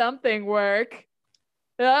make something work.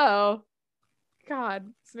 Oh,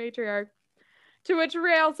 God, this matriarch. To which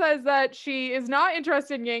Raelle says that she is not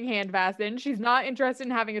interested in getting hand fastened. She's not interested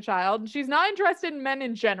in having a child. She's not interested in men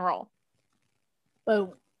in general.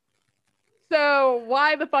 Boom. So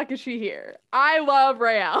why the fuck is she here? I love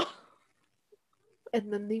Raelle.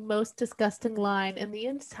 And then the most disgusting line in the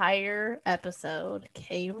entire episode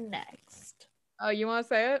came next. Oh, you want to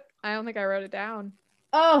say it? I don't think I wrote it down.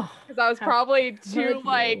 Oh, because I was probably too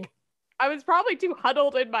I was probably too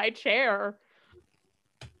huddled in my chair.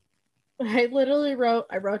 I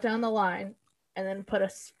wrote down the line and then put a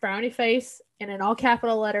frowny face and in all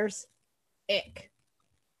capital letters, ick.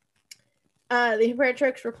 The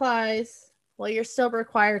Imperatrix replies, well, you're still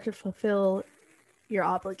required to fulfill your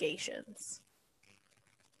obligations.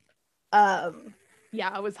 Yeah,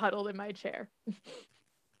 I was huddled in my chair.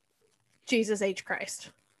 Jesus H.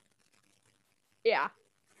 Christ. Yeah.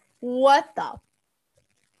 What the?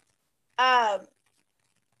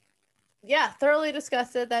 Yeah, thoroughly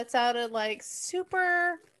disgusted. That sounded like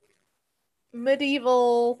super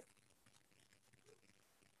medieval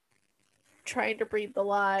trying to breathe the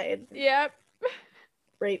line. Yep.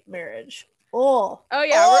 Rape marriage. Oh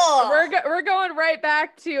yeah, oh! We're going right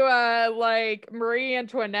back to like Marie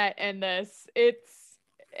Antoinette in this.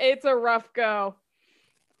 It's a rough go.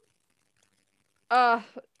 I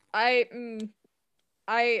don't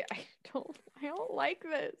like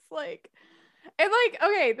this. Like, and like,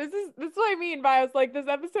 okay, this is what I mean by I was like, this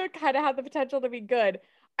episode kind of had the potential to be good.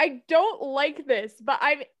 I don't like this, but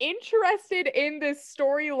I'm interested in this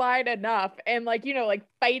storyline enough and like, you know, like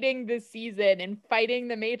fighting this season and fighting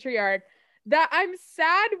the matriarch that I'm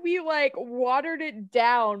sad we like watered it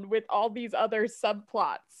down with all these other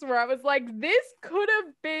subplots where I was like, this could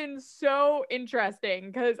have been so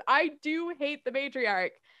interesting because I do hate the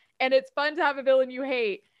matriarch and it's fun to have a villain you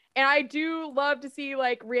hate. And I do love to see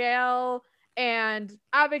like Raelle and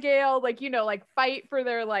Abigail, like, you know, like fight for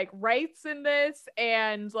their like rights in this.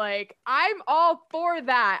 And like, I'm all for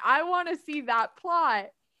that. I want to see that plot.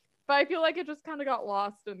 But I feel like it just kind of got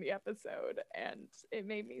lost in the episode and it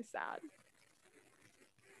made me sad.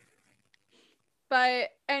 But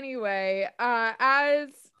anyway, as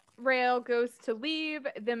Raelle goes to leave,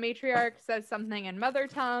 the matriarch says something in mother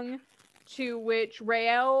tongue, to which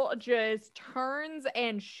Raelle just turns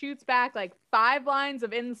and shoots back like 5 lines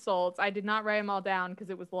of insults. I did not write them all down because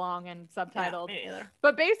it was long and subtitled. Yeah, me neither.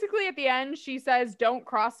 But basically at the end, she says, "Don't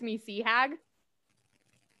cross me, sea hag."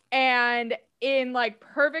 And in like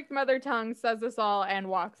perfect mother tongue says this all and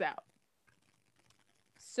walks out.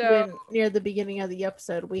 So when near the beginning of the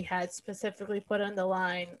episode, we had specifically put in the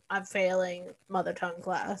line, "I'm failing mother tongue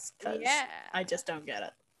class because I just don't get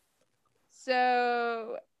it."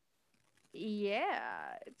 So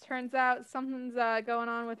yeah, it turns out something's going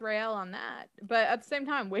on with Raelle on that. But at the same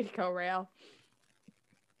time, way to go, Raelle.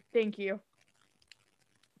 Thank you.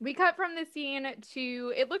 We cut from the scene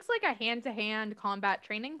to, it looks like a hand-to-hand combat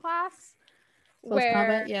training class. Close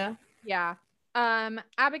combat, yeah. Yeah.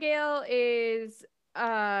 Abigail is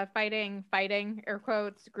fighting, air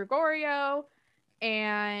quotes, Gregorio,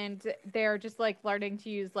 and they're just like learning to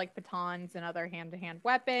use like batons and other hand-to-hand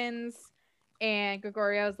weapons. And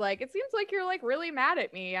Gregorio's like, "It seems like you're like really mad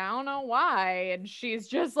at me. I don't know why." And she's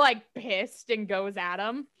just like pissed and goes at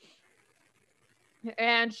him.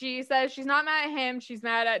 And she says she's not mad at him. She's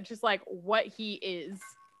mad at just like what he is.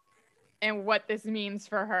 and what this means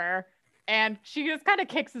for her. And she just kind of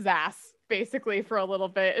kicks his ass, basically, for a little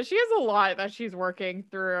bit. She has a lot that she's working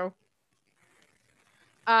through.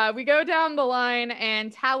 We go down the line,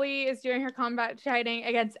 and Tally is doing her combat fighting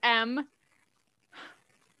against M,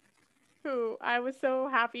 who I was so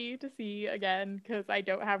happy to see again, because I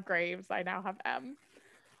don't have Graves. I now have M.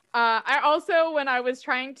 I also, when I was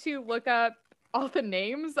trying to look up all the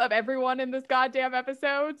names of everyone in this goddamn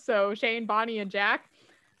episode, so Shane, Bonnie, and Jack,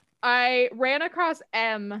 I ran across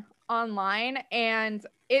M online, and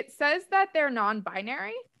it says that they're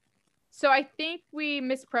non-binary. So I think we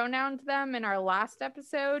mispronounced them in our last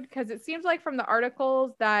episode, because it seems like from the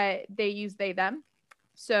articles that they use they, them.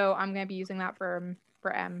 So I'm going to be using that for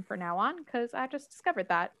M for now on, because I just discovered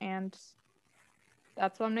that, and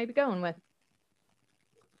that's what I'm going to be going with.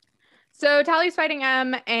 So Tally's fighting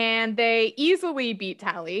M, and they easily beat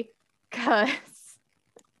Tally, because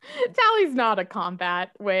Tally's not a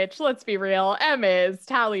combat, which, let's be real, M is.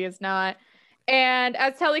 Tally is not. And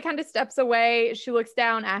as Tally kind of steps away, she looks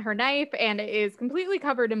down at her knife, and it is completely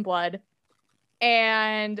covered in blood.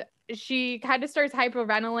 And she kind of starts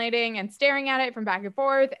hyperventilating and staring at it from back and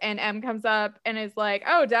forth. And M comes up and is like,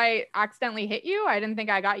 oh, did I accidentally hit you? I didn't think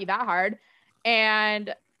I got you that hard.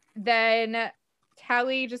 And then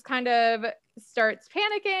Tally just kind of starts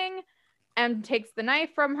panicking and takes the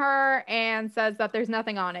knife from her and says that there's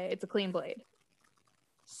nothing on it. It's a clean blade.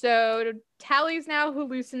 So Tally's now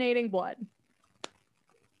hallucinating blood.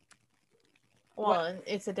 Well,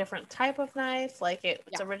 it's a different type of knife. Like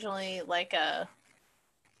it's originally like a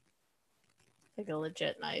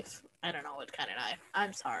legit knife. I don't know what kind of knife.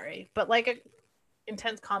 I'm sorry, but like a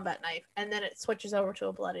intense combat knife, and then it switches over to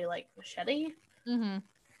a bloody like machete. Mm-hmm.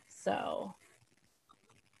 So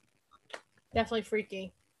definitely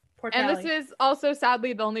freaky. Poor and Tally. this is also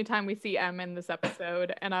sadly the only time we see M in this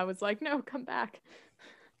episode, and I was like, no, come back.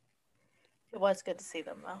 It was good to see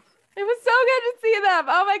them though. It was so good to see them.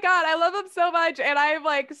 Oh my god, I love them so much, and I'm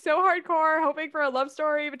like so hardcore hoping for a love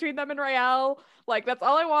story between them and Raelle. Like that's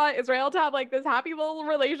all I want is Raelle to have like this happy little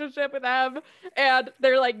relationship with them, and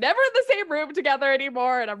they're like never in the same room together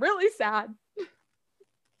anymore, and I'm really sad.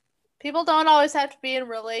 People don't always have to be in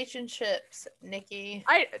relationships, Nikki.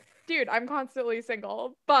 Dude, I'm constantly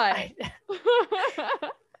single, but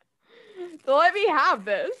so let me have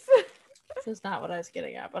this. This is not what I was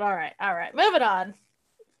getting at, but all right, moving on.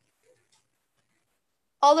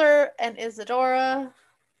 Alder and Isadora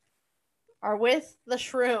are with the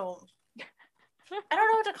shroom. I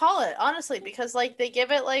don't know what to call it, honestly, because like they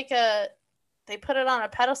give it like they put it on a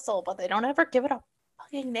pedestal, but they don't ever give it a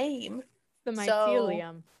fucking name. The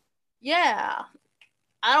mycelium. So, yeah.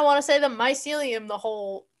 I don't want to say the mycelium the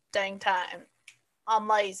whole dang time. I'm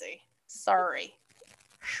lazy. Sorry.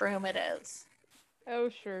 Shroom it is.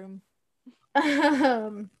 Oh, shroom.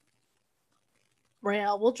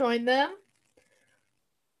 Raelle will join them.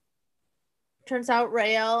 Turns out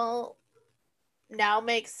Raelle now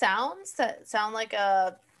makes sounds that sound like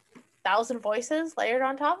 1,000 voices layered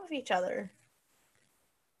on top of each other.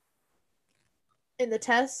 In the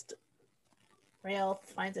test, Raelle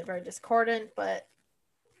finds it very discordant, but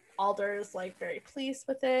Alder is like very pleased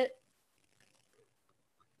with it.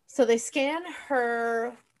 So they scan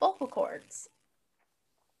her vocal cords.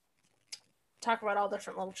 Talk about all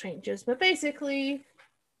different little changes, but basically,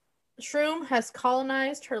 Shroom has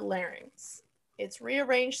colonized her larynx. It's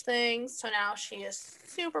rearranged things, so now she is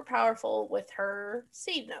super powerful with her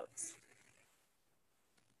seed notes.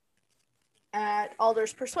 At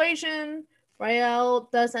Alder's persuasion,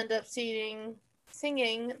 Raelle does end up singing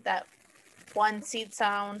that one seed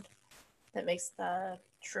sound that makes the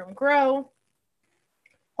shroom grow.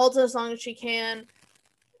 Holds it as long as she can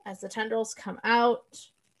as the tendrils come out,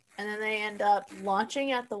 and then they end up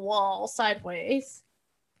launching at the wall sideways,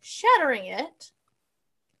 shattering it,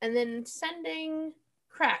 and then sending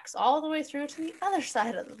cracks all the way through to the other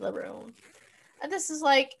side of the room. And this is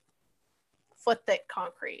like foot-thick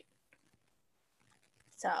concrete.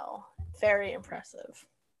 So, very impressive.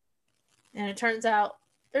 And it turns out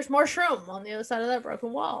there's more shroom on the other side of that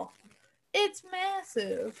broken wall. It's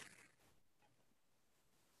massive.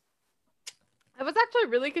 I was actually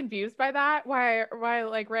really confused by that. Why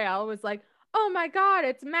like Raelle was like, oh my god,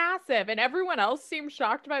 it's massive. And everyone else seemed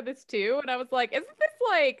shocked by this too. And I was like, isn't this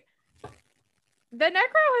like... The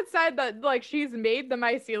Necro had said that like she's made the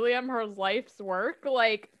mycelium her life's work.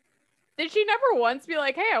 Like, did she never once be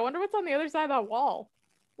like, hey, I wonder what's on the other side of that wall?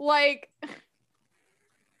 Like,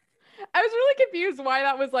 I was really confused why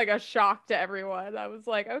that was like a shock to everyone. I was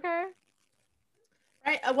like, okay.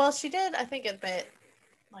 Right. Well, she did, I think, admit,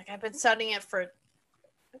 like, I've been studying it for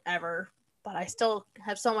ever, but I still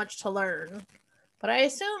have so much to learn. But I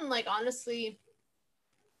assume, like, honestly,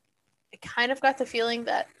 I kind of got the feeling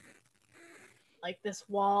that, like, this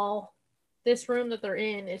room that they're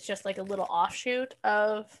in is just like a little offshoot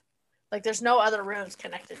of, like, there's no other rooms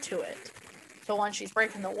connected to it. So when she's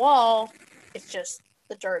breaking the wall, it's just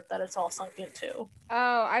the dirt that it's all sunk into. Oh,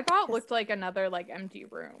 I thought it looked like another, like, empty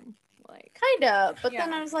room. Like, kind of, but yeah.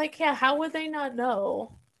 then I was like, yeah, how would they not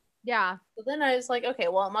know? Yeah. So then I was like, okay,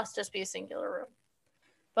 well, it must just be a singular room.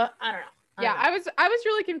 But I don't know. Yeah, I was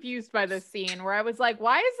really confused by this scene where I was like,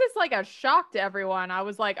 why is this like a shock to everyone? I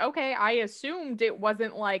was like, okay, I assumed it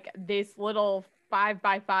wasn't like this little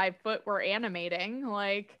 5x5 foot we're animating.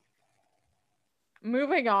 Like,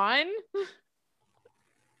 moving on.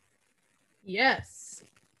 Yes.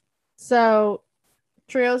 So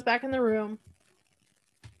Trio's back in the room.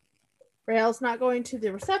 Rael's not going to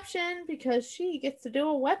the reception because she gets to do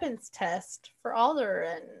a weapons test for Alder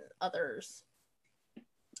and others.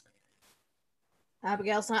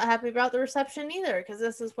 Abigail's not happy about the reception either, because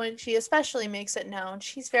this is when she especially makes it known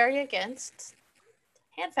she's very against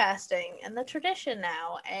hand fasting and the tradition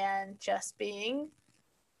now, and just being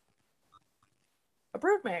a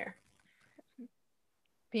broodmare.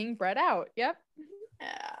 Being bred out. Yep.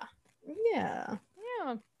 Yeah.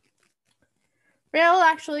 Yeah. Rael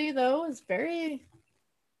actually, though, is very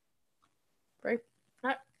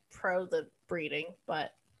not pro the breeding,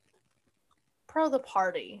 but pro the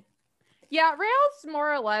party. Yeah, Rael's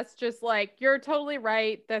more or less just like, you're totally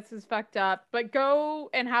right, this is fucked up, but go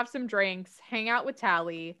and have some drinks, hang out with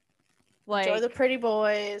Tally. Like, enjoy the pretty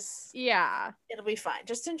boys. Yeah. It'll be fine.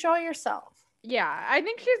 Just enjoy yourself. Yeah, I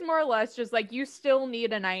think she's more or less just like, you still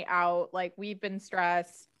need a night out. Like, we've been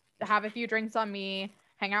stressed. Have a few drinks on me.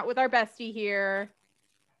 Hang out with our bestie here.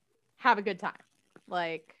 Have a good time.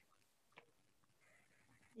 Like,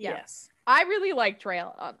 yeah. Yes. I really liked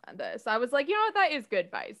Rael on this. I was like, you know what? That is good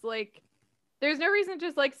advice. Like, there's no reason to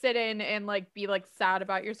just like sit in and like be like sad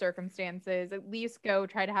about your circumstances. At least go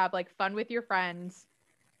try to have like fun with your friends.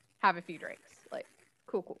 Have a few drinks. Like,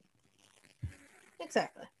 cool.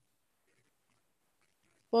 Exactly.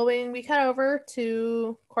 Well, we cut over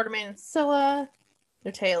to Quartermain and Scylla.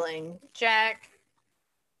 They're tailing Jack.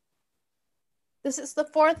 This is the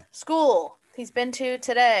 4th school he's been to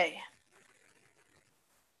today.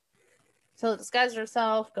 Scylla disguises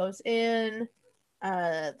herself, goes in.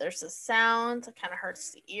 There's a sound that kind of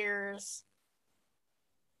hurts the ears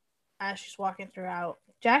as she's walking throughout.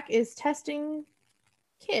 Jack is testing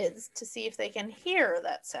kids to see if they can hear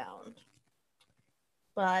that sound.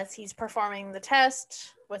 But as he's performing the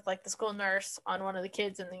test with like the school nurse on one of the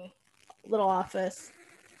kids in the little office,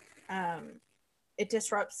 it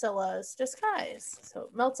disrupts Scylla's disguise. So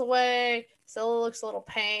it melts away. Scylla looks a little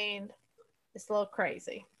pained. It's a little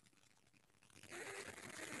crazy.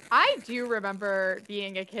 I do remember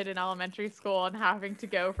being a kid in elementary school and having to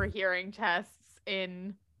go for hearing tests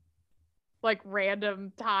in like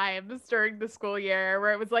random times during the school year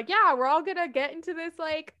where it was like, yeah, we're all gonna get into this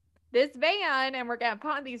like this van and we're gonna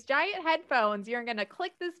put on these giant headphones. You're gonna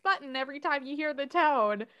click this button every time you hear the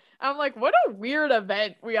tone. I'm like, what a weird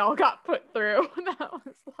event we all got put through. That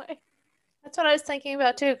was like, that's what I was thinking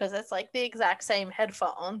about too, because it's like the exact same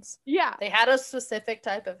headphones. Yeah. They had a specific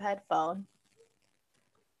type of headphone.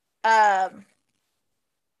 And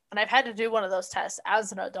I've had to do one of those tests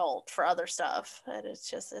as an adult for other stuff. And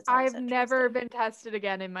it's I've never been tested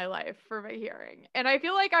again in my life for my hearing. And I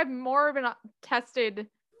feel like I've more been tested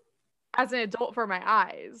as an adult for my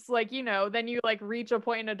eyes. Like, you know, then you like reach a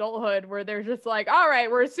point in adulthood where they're just like, all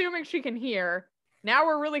right, we're assuming she can hear. Now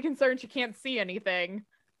we're really concerned she can't see anything.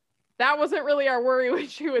 That wasn't really our worry when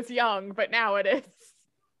she was young, but now it is.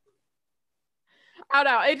 I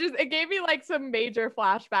don't know. It gave me like some major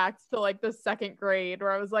flashbacks to like the 2nd grade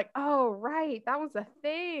where I was like, oh, right. That was a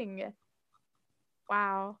thing.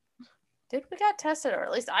 Wow. Dude, we got tested, or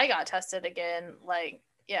at least I got tested again. Like,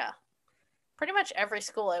 yeah. Pretty much every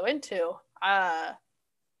school I went to. I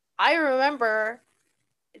remember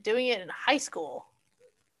doing it in high school.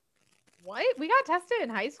 What? We got tested in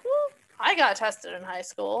high school? I got tested in high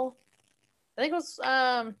school. I think it was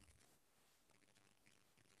one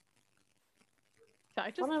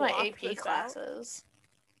of my AP classes.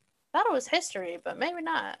 I thought it was history, but maybe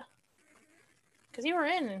not. Because you were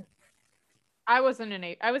in. I was in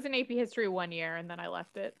AP history 1 year and then I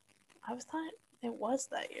left it. I thought it was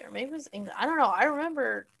that year. Maybe it was English. I don't know. I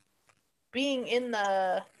remember being in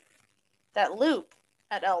that loop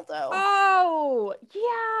at Eldo. Oh,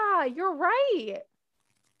 yeah, you're right.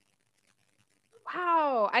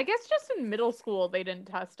 Wow. I guess just in middle school they didn't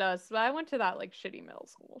test us, but I went to that like shitty middle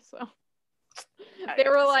school, so they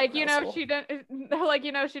were like, you know, she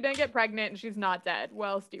didn't get pregnant and she's not dead. What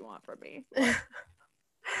else do you want from me?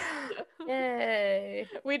 Yay.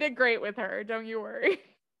 We did great with her. Don't you worry.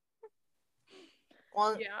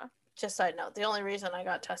 Well, Yeah. just side note, the only reason I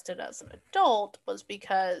got tested as an adult was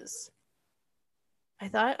because I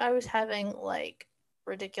thought I was having like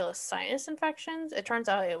ridiculous sinus infections. It turns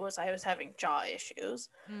out I was having jaw issues.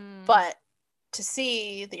 But to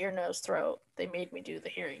see the ear, nose, throat, they made me do the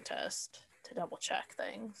hearing test to double check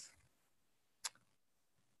things.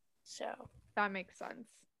 So that makes sense.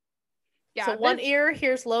 Yeah. So one ear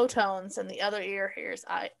hears low tones and the other ear hears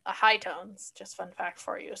high tones. Just fun fact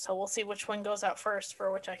for you. So we'll see which one goes out first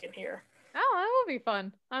for which I can hear. Oh, that will be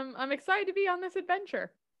fun. I'm excited to be on this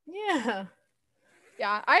adventure. Yeah.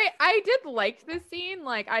 Yeah, I did like this scene.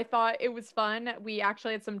 Like, I thought it was fun. We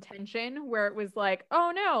actually had some tension where it was like,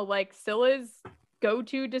 oh no, like Scylla's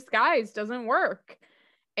go-to disguise doesn't work.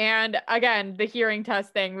 And again, the hearing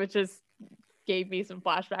test thing, which just gave me some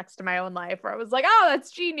flashbacks to my own life where I was like, oh, that's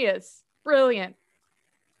genius. Brilliant.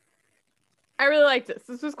 I really liked this.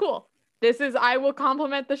 This was cool. I will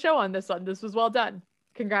compliment the show on this one. This was well done.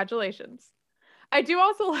 Congratulations. I do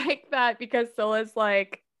also like that because Scylla's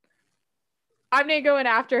like, I'm not going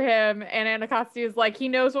after him, and Anacostia is like, he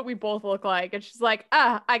knows what we both look like, and she's like,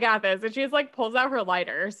 I got this, and she's like pulls out her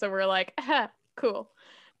lighter, so we're like, cool.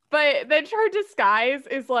 But then her disguise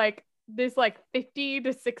is like this like 50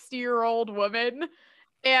 to 60-year-old woman,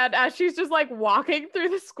 and as she's just like walking through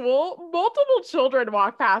the school, multiple children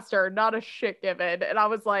walk past her, not a shit given, and I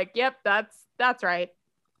was like, yep, that's right.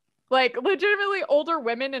 Like, legitimately older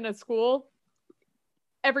women in a school,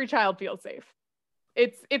 every child feels safe.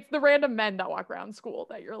 It's the random men that walk around school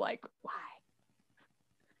that you're like, why?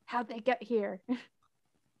 How'd they get here?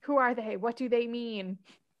 Who are they? What do they mean?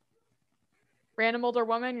 Random older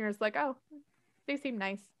woman, you're just like, oh, they seem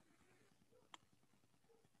nice.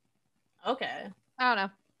 Okay. I don't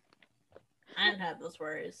know. I didn't have those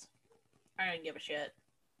worries. I didn't give a shit.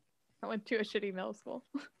 I went to a shitty middle school.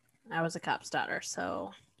 I was a cop's daughter,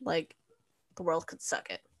 so like the world could suck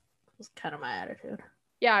it. It was kind of my attitude.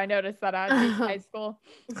 Yeah, I noticed that at high school.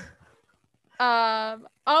 All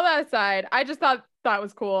that aside, I just thought that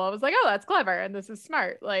was cool. I was like, oh, that's clever, and this is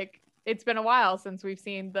smart. Like, it's been a while since we've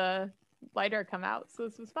seen the lighter come out, so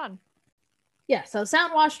this was fun. Yeah, so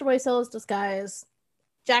Sound washed away Scylla's disguise.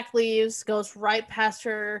 Jack leaves, goes right past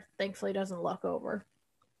her, thankfully doesn't look over.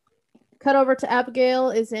 Cut over to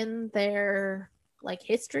Abigail is in their like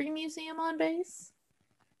history museum on base.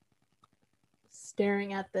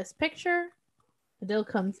 Staring at this picture. Adil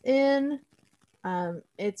comes in.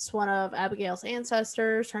 It's one of Abigail's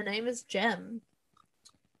ancestors. Her name is Jem.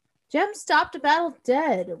 Jem stopped a battle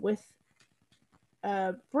dead with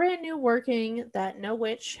a brand new working that no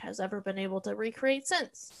witch has ever been able to recreate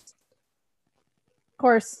since. Of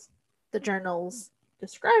course, the journals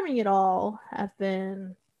describing it all have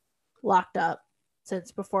been locked up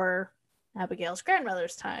since before Abigail's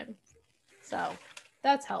grandmother's time. So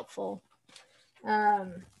that's helpful.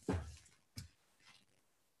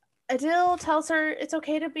 Adil tells her it's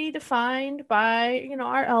okay to be defined by,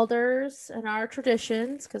 our elders and our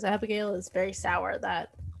traditions, because Abigail is very sour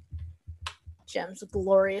that Jem's a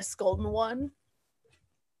glorious golden one.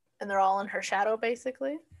 And they're all in her shadow,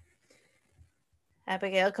 basically.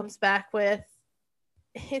 Abigail comes back with,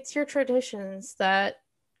 it's your traditions that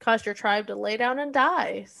caused your tribe to lay down and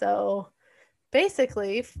die. So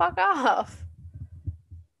basically, fuck off.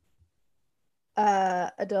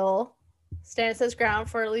 Adil stands his ground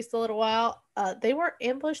for at least a little while. They were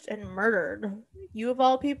ambushed and murdered. You of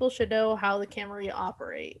all people should know how the Camarilla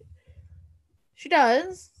operate. She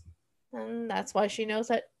does, and that's why she knows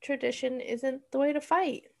that tradition isn't the way to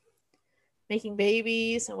fight. Making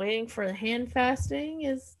babies and waiting for the hand fasting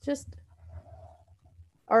is just...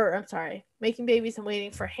 making babies and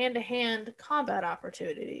waiting for hand-to-hand combat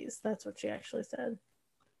opportunities. That's what she actually said.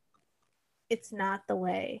 It's not the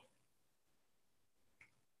way.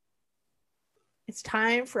 It's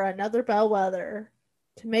time for another bellwether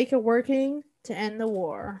to make it working to end the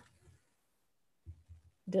war.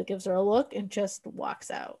 Dill gives her a look and just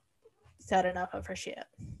walks out. He's had enough of her shit.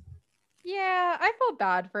 Yeah, I felt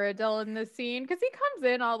bad for Adil in this scene because he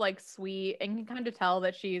comes in all like sweet and you can kind of tell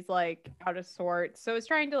that she's like out of sorts. So it's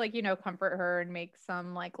trying to like, comfort her and make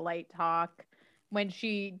some like light talk when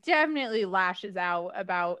she definitely lashes out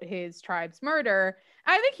about his tribe's murder.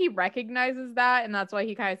 I think he recognizes that, and that's why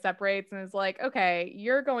he kind of separates and is like, okay,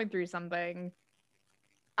 you're going through something.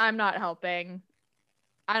 I'm not helping.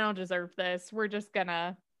 I don't deserve this. We're just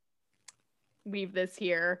gonna leave this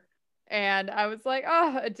here. And I was like,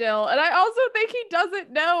 oh, Adil. And I also think he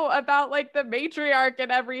doesn't know about like the matriarch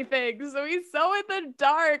and everything. So he's so in the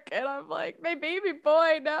dark. And I'm like, my baby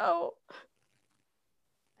boy, no.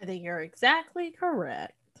 I think you're exactly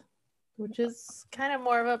correct, which is kind of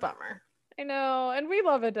more of a bummer. I know, and we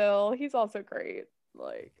love Adil. He's also great.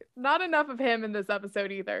 Like, not enough of him in this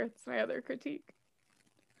episode either. It's my other critique.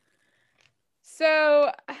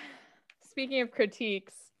 So, speaking of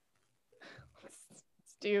critiques,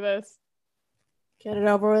 let's do this. Get it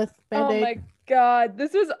over with. Band-Aid. Oh my god,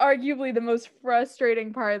 this was arguably the most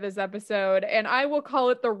frustrating part of this episode, and I will call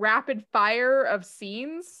it the rapid fire of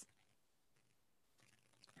scenes.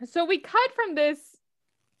 So we cut from this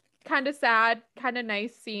kind of sad, kind of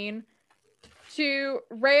nice scene to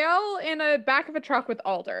Raelle in a back of a truck with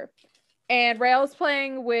Alder. And Raelle's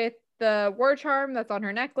playing with the war charm that's on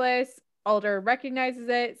her necklace. Alder recognizes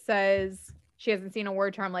it, says she hasn't seen a war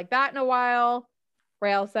charm like that in a while.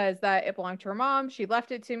 Raelle says that it belonged to her mom. She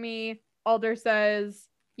left it to me. Alder says,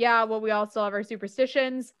 yeah, well, we all still have our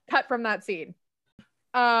superstitions. Cut from that scene.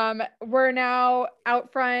 We're now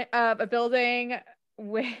out front of a building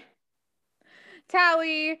with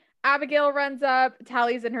Tally. Abigail runs up.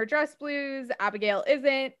 Tally's in her dress blues. Abigail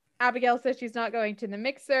isn't. Abigail says she's not going to the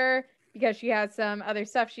mixer because she has some other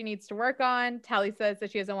stuff she needs to work on. Tally says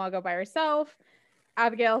that she doesn't want to go by herself.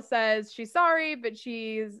 Abigail says she's sorry, but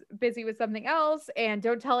she's busy with something else and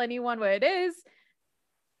don't tell anyone what it is.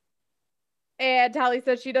 And Tally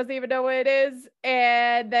says she doesn't even know what it is.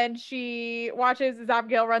 And then she watches as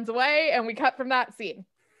Abigail runs away, and we cut from that scene.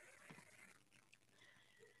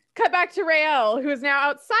 Cut back to Raelle, who is now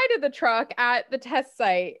outside of the truck at the test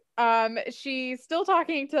site. She's still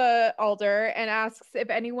talking to Alder and asks if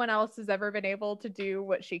anyone else has ever been able to do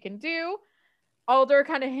what she can do. Alder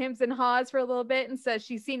kind of hems and haws for a little bit and says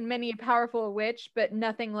she's seen many a powerful witch, but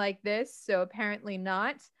nothing like this, so apparently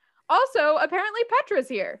not. Also, apparently Petra's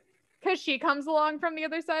here, because she comes along from the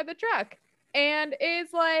other side of the truck and is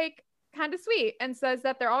like kind of sweet and says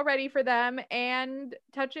that they're all ready for them and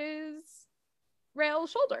touches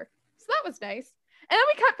Raelle's shoulder. So that was nice. And then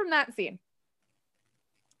we cut from that scene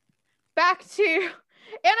back to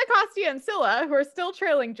Anacostia and Scylla, who are still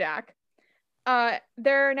trailing Jack.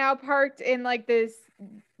 They're now parked in like this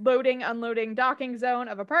loading, unloading, docking zone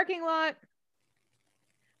of a parking lot.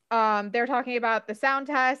 They're talking about the sound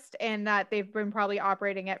test and that they've been probably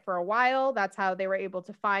operating it for a while. That's how they were able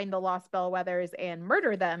to find the Lost Bellwethers and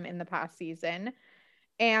murder them in the past season.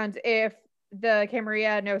 And if the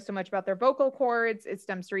Camarilla knows so much about their vocal cords, it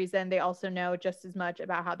stems to reason they also know just as much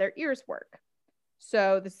about how their ears work.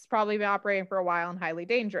 So this has probably been operating for a while and highly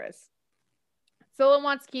dangerous. Scylla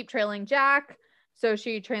wants to keep trailing Jack, so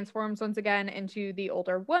she transforms once again into the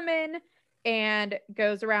older woman and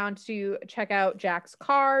goes around to check out Jack's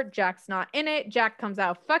car. Jack's not in it. Jack comes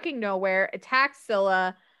out of fucking nowhere, attacks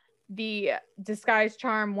Scylla. The disguise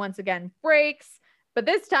charm once again breaks. But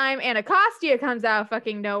this time, Anacostia comes out of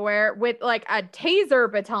fucking nowhere with like a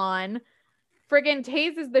taser baton. Friggin'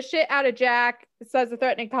 tases the shit out of Jack, says a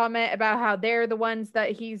threatening comment about how they're the ones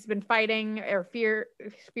that he's been fighting or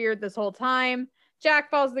feared this whole time. Jack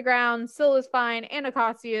falls to the ground. Scylla's fine.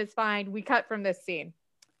 Anacostia is fine. We cut from this scene.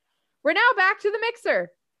 We're now back to the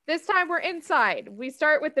mixer. This time we're inside. We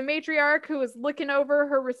start with the matriarch who is looking over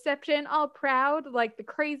her reception, all proud, like the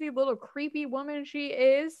crazy little creepy woman she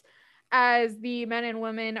is, as the men and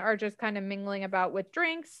women are just kind of mingling about with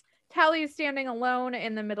drinks. Tally is standing alone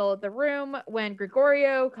in the middle of the room when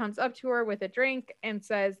Gregorio comes up to her with a drink and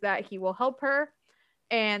says that he will help her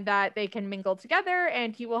and that they can mingle together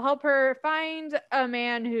and he will help her find a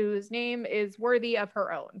man whose name is worthy of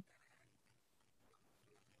her own.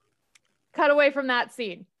 Cut away from that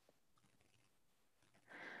scene.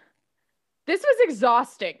 This was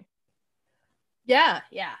exhausting. Yeah.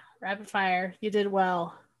 Rapid fire. You did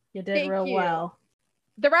well. You did real well.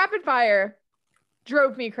 The rapid fire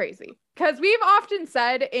drove me crazy because we've often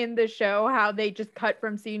said in the show how they just cut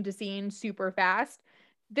from scene to scene super fast.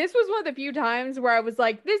 This was one of the few times where I was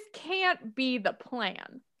like, this can't be the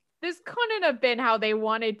plan. This couldn't have been how they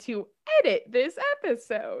wanted to edit this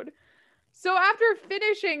episode. So after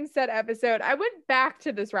finishing said episode, I went back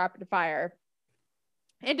to this rapid fire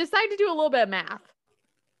and decided to do a little bit of math.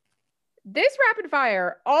 This rapid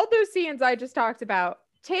fire, all those scenes I just talked about,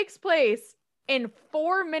 takes place in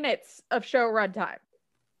 4 minutes of show runtime.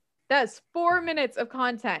 That's 4 minutes of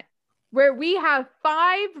content where we have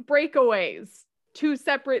 5 breakaways to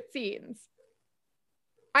separate scenes.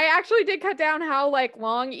 I actually did cut down how like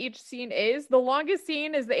long each scene is. The longest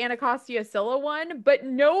scene is the Anacostia Scylla one, but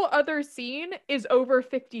no other scene is over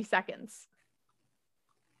 50 seconds.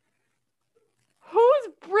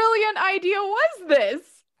 Whose brilliant idea was this?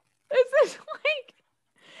 This is like,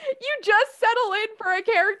 you just settle in for a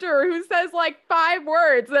character who says like 5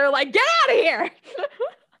 words. They're like, get out of here.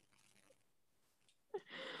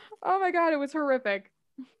 Oh my God, it was horrific.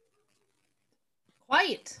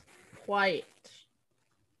 Quite.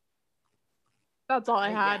 That's all I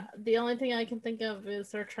had. Yeah, the only thing I can think of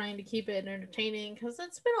is they're trying to keep it entertaining because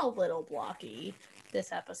it's been a little blocky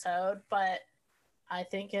this episode, but I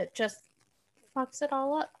think it just fucks it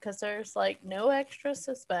all up because there's like no extra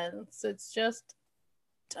suspense. It's just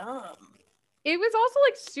dumb. It was also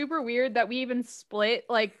like super weird that we even split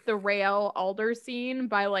like the Raelle Alder scene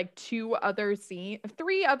by like three other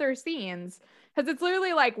scenes. Because it's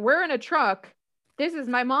literally like, we're in a truck. This is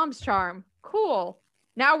my mom's charm. Cool.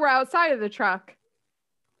 Now we're outside of the truck.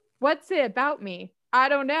 What's it about me? I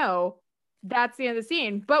don't know. That's the end of the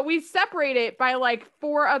scene. But we separate it by like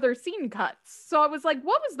 4 other scene cuts. So I was like,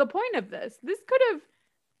 what was the point of this? This could have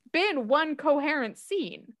been one coherent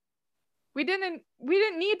scene. We didn't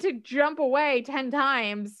need to jump away 10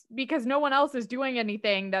 times because no one else is doing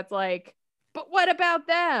anything that's like, but what about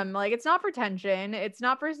them? Like, it's not for tension, it's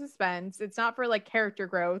not for suspense, it's not for like character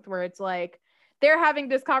growth where it's like they're having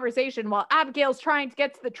this conversation while Abigail's trying to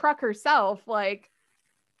get to the truck herself. Like,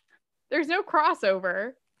 there's no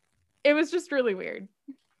crossover. It was just really weird.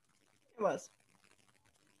 It was.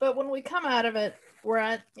 But when we come out of it, we're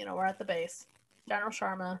at the base. General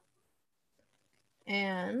Sharma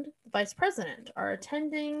and the vice president are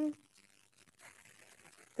attending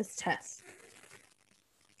this test.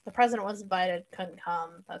 The president was invited, couldn't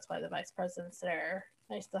come. That's why the vice president's there.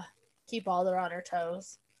 Nice to keep Alder on her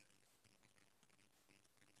toes.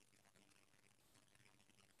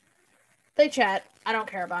 They chat. I don't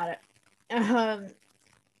care about it.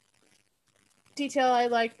 Detail I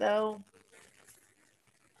like, though,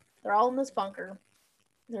 they're all in this bunker.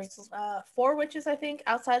 There's 4 witches, I think,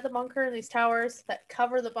 outside the bunker in these towers that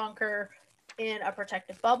cover the bunker in a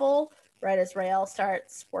protective bubble right as Raelle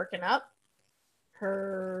starts working up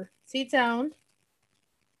her seed sound,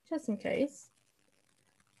 just in case.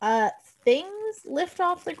 Things lift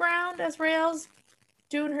off the ground as Raelle's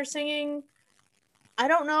doing her singing. I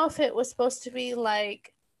don't know if it was supposed to be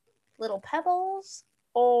like little pebbles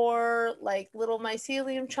or like little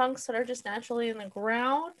mycelium chunks that are just naturally in the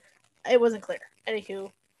ground. It wasn't clear.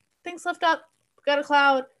 Anywho, things lift up, got a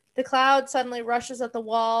cloud. The cloud suddenly rushes at the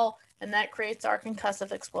wall, and that creates our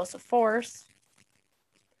concussive explosive force.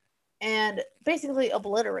 And basically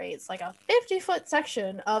obliterates like a 50-foot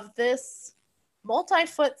section of this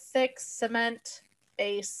multi-foot thick cement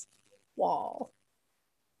base wall.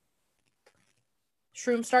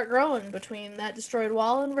 Shrooms start growing between that destroyed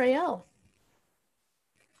wall and Raelle.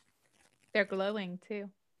 They're glowing too.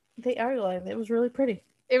 They are glowing. It was really pretty.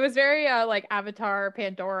 It was very like Avatar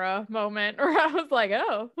Pandora moment where I was like,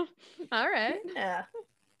 oh, all right. Yeah.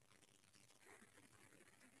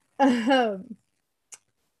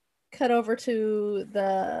 Cut over to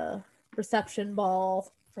the reception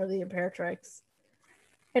ball for the Imperatrix.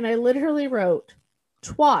 And I literally wrote,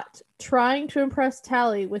 twat, trying to impress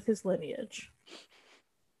Tally with his lineage.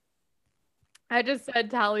 I just said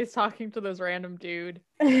Tally's talking to this random dude.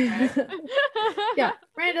 Yeah,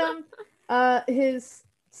 random. His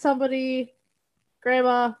somebody,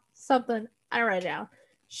 grandma, something. I write it down.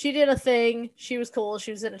 She did a thing. She was cool.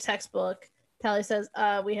 She was in a textbook. Tally says,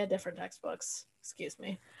 we had different textbooks. Excuse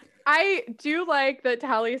me. I do like that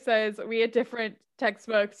Tally says we had different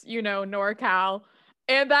textbooks, NorCal.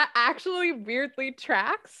 And that actually weirdly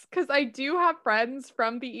tracks because I do have friends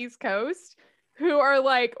from the East Coast who are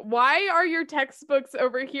like, why are your textbooks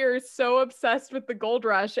over here so obsessed with the gold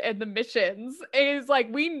rush and the missions? And it's like,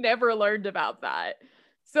 we never learned about that.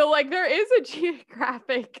 So like there is a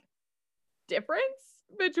geographic difference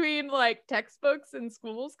between like textbooks and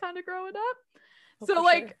schools kind of growing up. So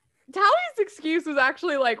like sure. Tally's excuse was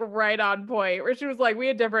actually like right on point where she was like, we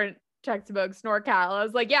had different textbooks, NorCal. I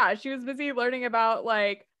was like, yeah, she was busy learning about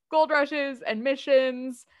like gold rushes and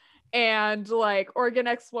missions and like organ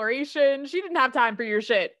exploration. She didn't have time for your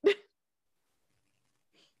shit.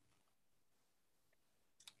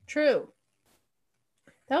 True.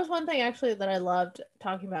 That was one thing actually that I loved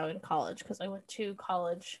talking about in college because I went to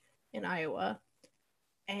college in Iowa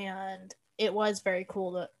and it was very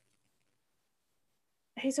cool to,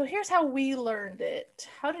 hey, so here's how we learned it.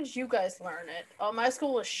 How did you guys learn it? Oh, my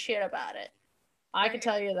school was shit about it. I can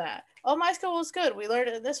tell you that. Oh, my school was good. We learned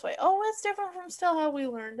it in this way. Oh, it's different from still how we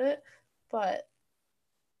learned it. But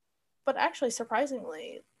actually,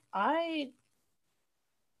 surprisingly, I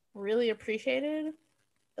really appreciated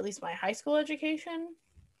at least my high school education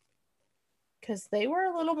because they were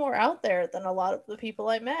a little more out there than a lot of the people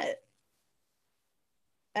I met.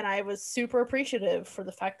 And I was super appreciative for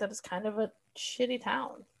the fact that it's kind of a shitty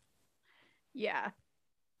town. Yeah.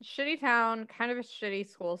 Shitty town, kind of a shitty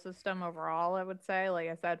school system overall, I would say. Like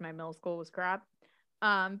I said, my middle school was crap.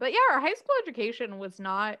 But yeah, our high school education was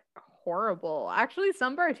not horrible. Actually,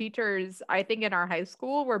 some of our teachers, I think in our high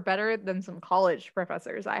school, were better than some college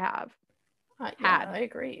professors I have Yeah, had. I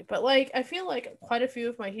agree. But like, I feel like quite a few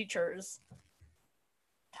of my teachers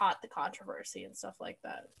taught the controversy and stuff like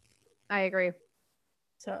that. I agree.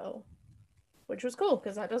 So, which was cool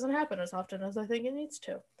because that doesn't happen as often as I think it needs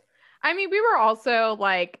to. I mean, we were also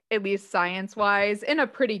like, at least science-wise, in a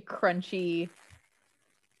pretty crunchy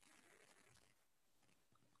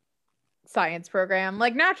science program.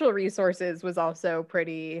 Like natural resources was also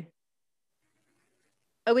pretty,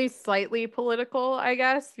 at least slightly political, I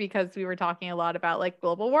guess, because we were talking a lot about like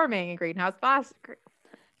global warming and greenhouse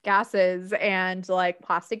gases and like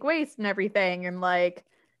plastic waste and everything, and like,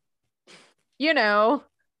 you know,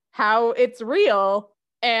 how it's real.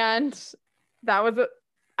 And that was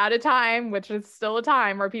at a time, which is still a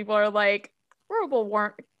time where people are like,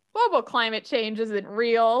 global climate change isn't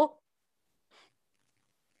real.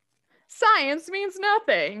 Science means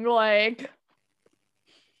nothing. Like,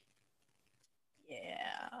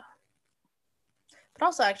 Yeah. But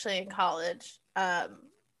also, actually, in college,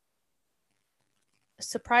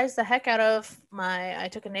 surprised the heck out of I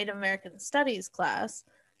took a Native American Studies class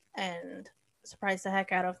and surprised the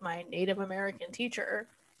heck out of my Native American teacher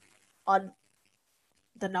on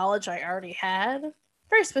the knowledge I already had,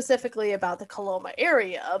 very specifically about the Coloma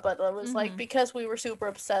area. But it was like, because we were super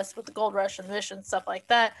obsessed with the gold rush and mission, stuff like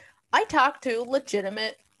that, I talked to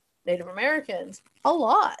legitimate Native Americans a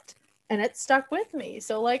lot, and it stuck with me.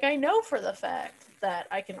 So like, I know for the fact that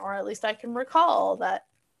I can, or at least I can recall that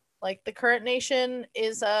like the current nation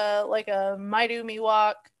is like a Maidu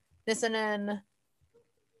Miwok, Nisenan,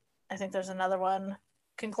 I think there's another one,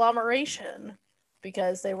 conglomeration,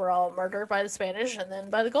 because they were all murdered by the Spanish and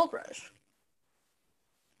then by the gold rush.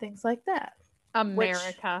 Things like that.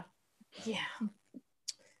 America. Which, yeah.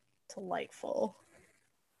 Delightful.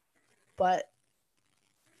 But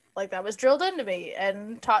like, that was drilled into me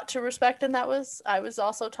and taught to respect, and I was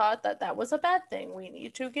also taught that that was a bad thing. We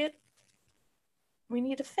need to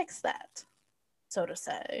fix that, so to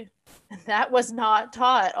say. And that was not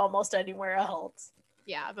taught almost anywhere else.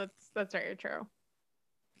 Yeah, that's very true.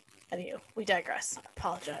 Anywho, we digress. I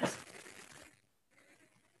apologize.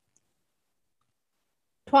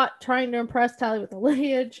 Twat trying to impress Tally with the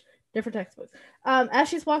lineage. Different textbooks. As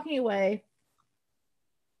she's walking away,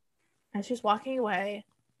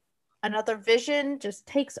 another vision just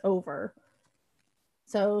takes over.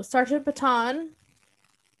 So Sergeant Baton,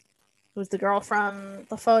 who's the girl from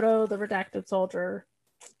the photo, the redacted soldier,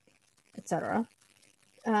 etc.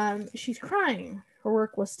 She's crying. Her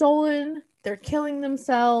work was stolen. They're killing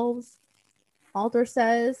themselves. Alder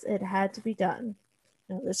says it had to be done.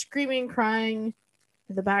 You know, they're screaming, crying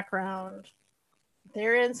in the background.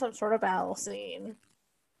 They're in some sort of battle scene.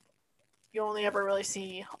 You only ever really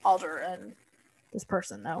see Alder and this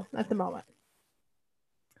person, though, at the moment.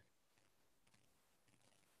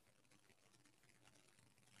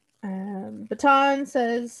 Baton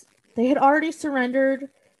says they had already surrendered.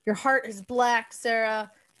 Your heart is black,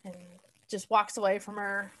 Sarah, and just walks away from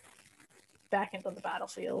her back into the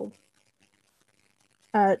battlefield.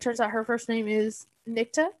 It turns out her first name is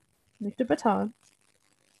Nikta Baton.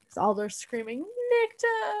 It's Alder screaming,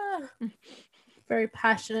 Nikta! Very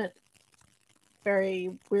passionate,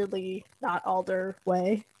 very weirdly not Alder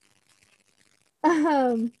way.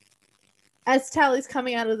 As Tally's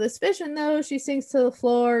coming out of this vision, though, she sinks to the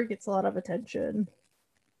floor, gets a lot of attention.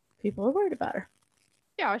 People are worried about her.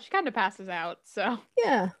 Yeah, she kind of passes out, so.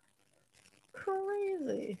 Yeah.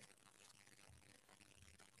 Crazy.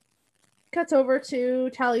 Cuts over to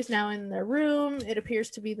Tally's now in their room. It appears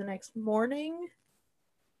to be the next morning.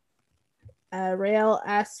 Raelle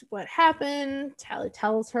asks what happened. Tally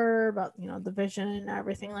tells her about, the vision and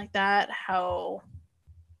everything like that, how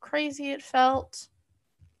crazy it felt.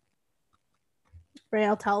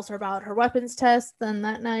 Raelle tells her about her weapons test. Then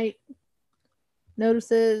that night,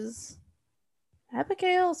 notices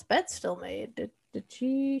Abigail's bed still made. Did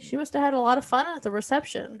she must have had a lot of fun at the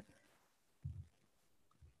reception.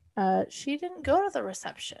 She didn't go to the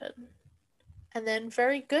reception. And then,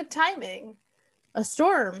 very good timing, a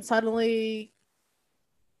storm suddenly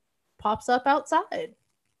pops up outside.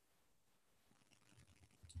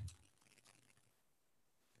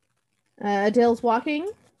 Adele's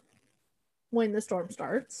walking when the storm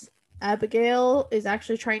starts. Abigail is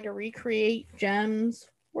actually trying to recreate Jem's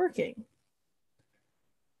working.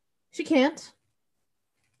 She can't.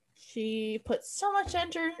 She puts so much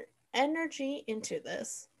energy into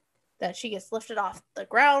this that she gets lifted off the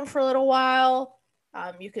ground for a little while.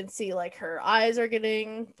 You can see like her eyes are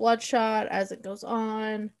getting bloodshot as it goes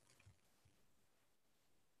on.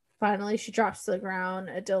 Finally, she drops to the ground.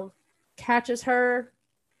 Adele catches her.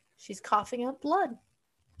 She's coughing up blood.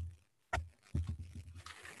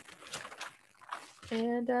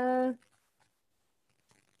 And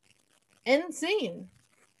end scene.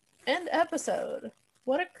 End episode.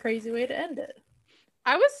 What a crazy way to end it.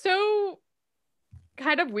 I was so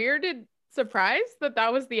kind of weird and surprised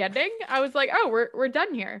that was the ending. I was like, oh, we're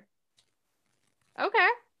done here. Okay.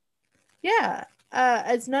 Yeah.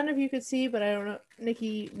 As none of you could see, but I don't know,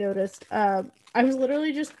 Nikki noticed. I was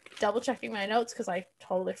literally just double checking my notes because I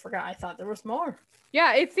totally forgot. I thought there was more.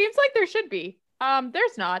 Yeah, it seems like there should be.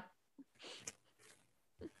 There's not.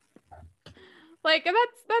 Like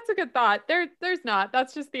that's a good thought. There's not.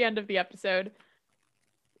 That's just the end of the episode.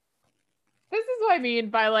 This is what I mean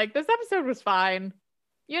by like this episode was fine.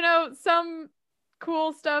 You know, some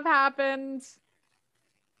cool stuff happened.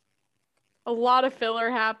 A lot of filler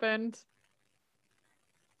happened.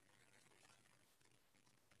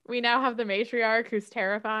 We now have the matriarch who's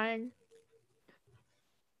terrifying.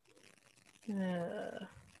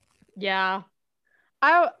 Yeah.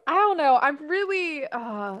 I don't know. I'm really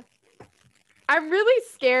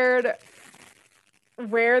scared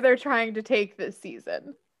where they're trying to take this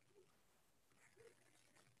season.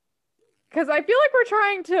 Because I feel like we're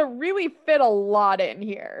trying to really fit a lot in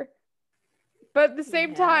here. But at the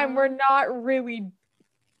same time, we're not really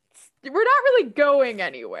going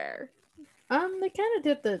anywhere. They kind of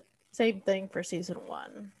did the same thing for season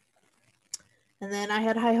 1. And then I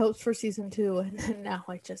had high hopes for season 2, and then now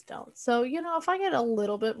I just don't. So, you know, if I get a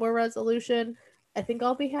little bit more resolution, I think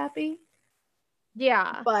I'll be happy.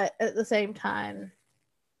 Yeah. But at the same time,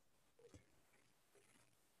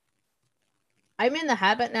 I'm in the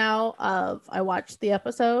habit now of I watch the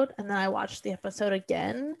episode and then I watch the episode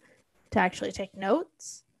again to actually take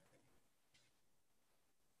notes.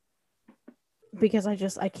 Because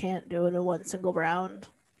I can't do it in one single round.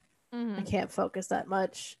 Mm-hmm. I can't focus that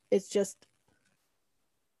much. It's just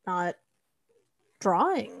not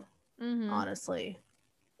drawing, honestly.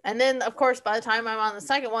 And then, of course, by the time I'm on the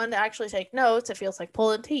second one to actually take notes, it feels like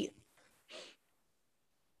pulling teeth.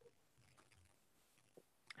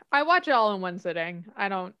 I watch it all in one sitting. I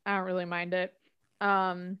don't really mind it.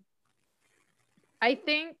 I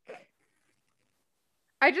think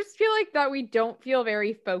I just feel like that we don't feel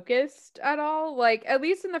very focused at all. Like, at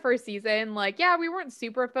least in the first season, like, yeah, we weren't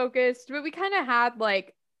super focused, but we kind of had,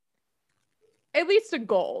 like, at least a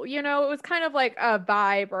goal, you know? It was kind of like a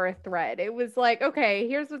vibe or a thread. It was like, okay,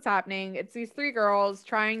 here's what's happening. It's these 3 girls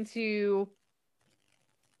trying to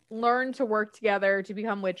learn to work together to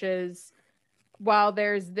become witches while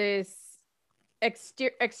there's this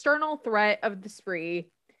external threat of the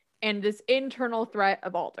spree and this internal threat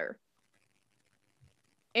of Alder.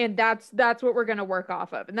 And that's what we're going to work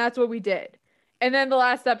off of. And that's what we did. And then the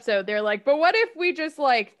last episode, they're like, but what if we just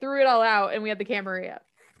like threw it all out and we had the Camarilla?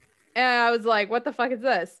 And I was like, what the fuck is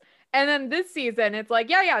this? And then this season, it's like,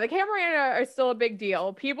 yeah, the Camarilla are still a big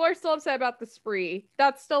deal. People are still upset about the spree.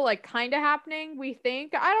 That's still like kind of happening, we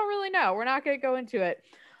think. I don't really know. We're not going to go into it.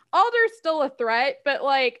 Alder's still a threat, but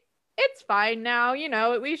like, it's fine now. You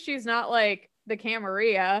know, at least she's not like the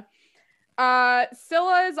Camarilla.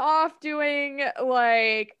 Scylla is off doing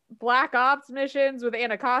like Black Ops missions with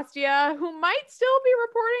Anacostia, who might still be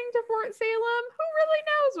reporting to Fort Salem. Who really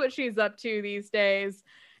knows what she's up to these days?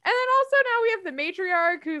 And then also now we have the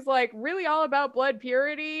matriarch who's like really all about blood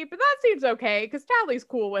purity, but that seems okay because Tally's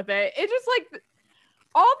cool with it. It's just like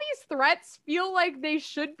all these threats feel like they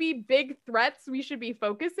should be big threats we should be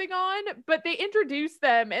focusing on, but they introduce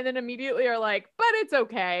them and then immediately are like, but it's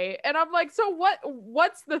okay. And I'm like, so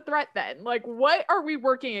what's the threat then? Like, what are we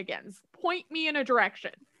working against? Point me in a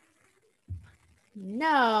direction.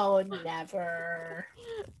 No, never.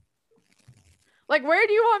 Like, where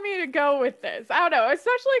do you want me to go with this? I don't know,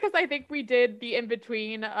 especially because I think we did the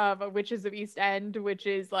in-between of Witches of East End, which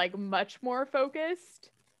is like much more focused.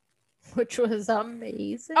 Which was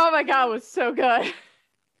amazing. Oh my god, it was so good.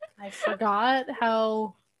 I forgot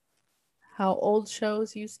how old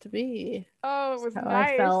shows used to be. Oh, it was how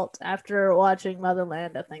nice. I felt after watching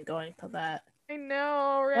Motherland, I think, going to that. I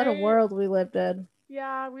know, right? What a world we lived in.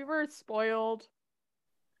 Yeah, we were spoiled.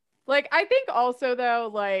 Like, I think also, though,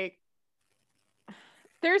 like,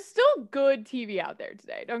 there's still good TV out there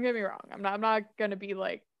today. Don't get me wrong. I'm not gonna be,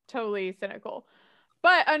 like, totally cynical.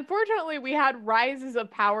 But unfortunately, we had rises of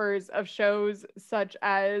powers of shows such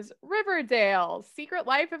as Riverdale, Secret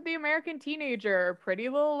Life of the American Teenager, Pretty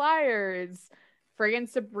Little Liars,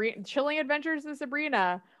 friggin' Chilling Adventures of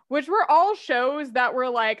Sabrina, which were all shows that were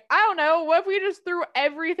like, I don't know, what if we just threw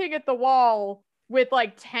everything at the wall with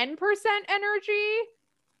like 10% energy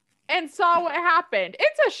and saw what happened?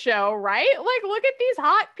 It's a show, right? Like, look at these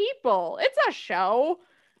hot people. It's a show.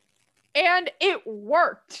 And it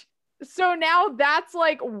worked. So now that's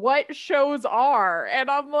like what shows are. And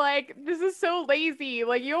I'm like, this is so lazy.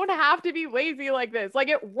 Like, you don't have to be lazy like this. Like,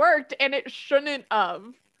 it worked and it shouldn't have.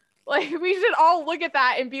 Like, we should all look at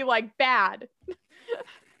that and be like, bad.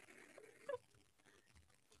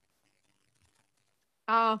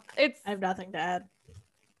 I have nothing to add.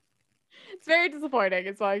 It's very disappointing.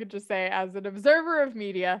 It's all I could just say as an observer of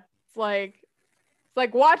media. It's like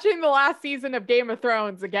watching the last season of Game of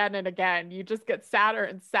Thrones again and again. You just get sadder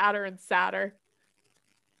and sadder and sadder.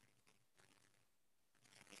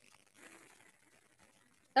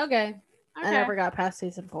 Okay. I never got past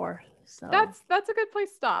season 4. So that's a good place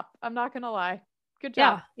to stop. I'm not gonna lie. Good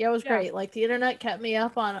job. Yeah, it was great. Like, the internet kept me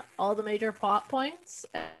up on all the major plot points,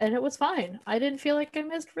 and it was fine. I didn't feel like I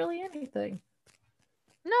missed really anything.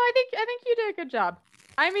 No, I think you did a good job.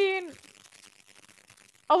 I mean,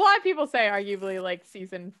 a lot of people say arguably like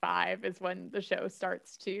season 5 is when the show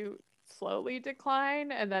starts to slowly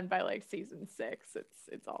decline, and then by like season 6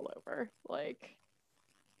 it's all over. Like,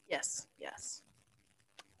 yes.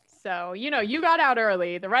 So, you got out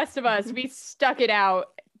early. The rest of us, we stuck it out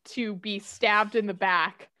to be stabbed in the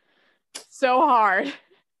back so hard.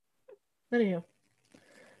 Anywho,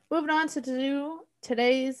 moving on to do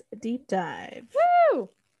today's deep dive. Woo!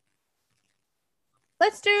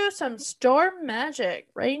 Let's do some storm magic,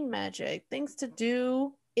 rain magic, things to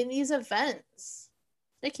do in these events.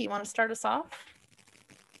 Nikki, you want to start us off?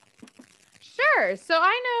 Sure. So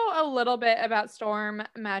I know a little bit about storm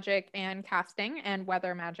magic and casting and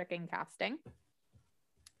weather magic and casting.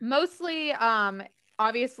 Mostly,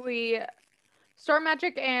 obviously, storm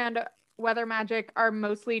magic and weather magic are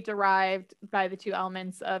mostly derived by the 2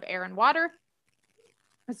 elements of air and water.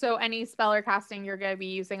 So any spell or casting you're going to be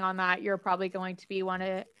using on that, you're probably going to be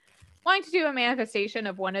wanting to do a manifestation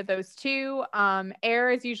of one of those 2.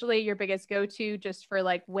 Air is usually your biggest go-to just for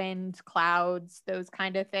like wind, clouds, those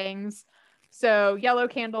kind of things. So yellow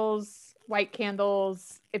candles, white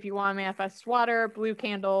candles, if you want to manifest water, blue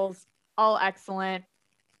candles, all excellent.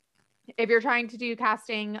 If you're trying to do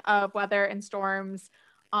casting of weather and storms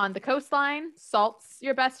on the coastline, salt's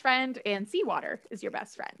your best friend and seawater is your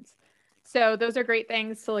best friend. So those are great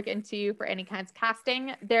things to look into for any kinds of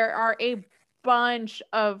casting. There are a bunch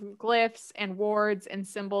of glyphs and wards and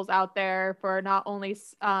symbols out there for not only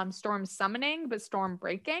storm summoning, but storm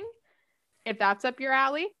breaking, if that's up your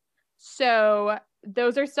alley. So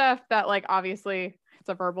those are stuff that, like, obviously it's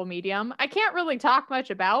a verbal medium. I can't really talk much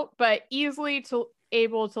about, but easily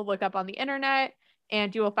able to look up on the internet,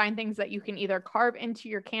 and you will find things that you can either carve into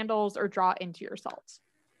your candles or draw into your salts.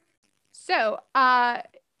 So,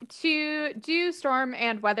 to do storm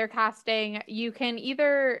and weather casting, you can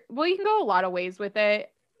go a lot of ways with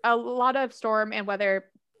it. A lot of storm and weather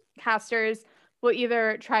casters will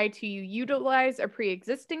either try to utilize a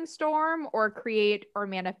pre-existing storm or create or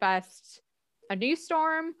manifest a new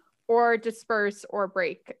storm or disperse or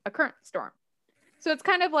break a current storm. So it's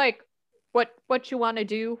kind of like what you want to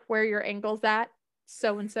do, where your angle's at,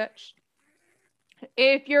 so and such.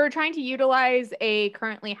 If you're trying to utilize a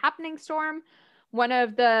currently happening storm, one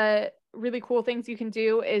of the really cool things you can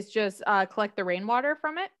do is just collect the rainwater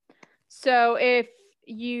from it. So if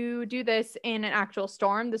you do this in an actual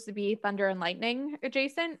storm, this would be thunder and lightning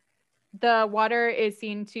adjacent. The water is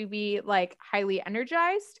seen to be like highly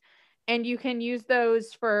energized, and you can use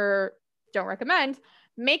those for, don't recommend,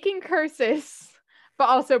 making curses, but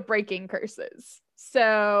also breaking curses.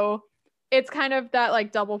 So it's kind of that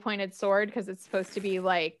like double pointed sword because it's supposed to be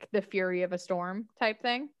like the fury of a storm type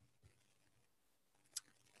thing.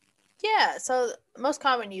 Yeah, so most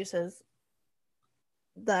common uses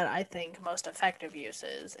that I think most effective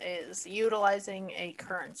uses is utilizing a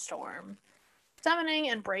current storm. Summoning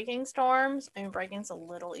and breaking storms. I mean, breaking's a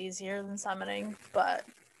little easier than summoning, but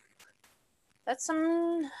that's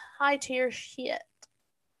some high tier shit.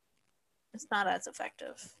 It's not as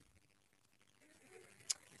effective.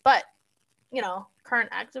 But, current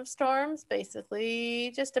active storms,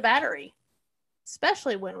 basically just a battery.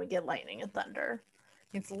 Especially when we get lightning and thunder.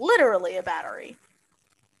 It's literally a battery.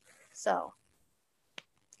 So,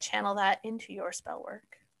 channel that into your spell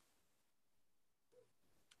work.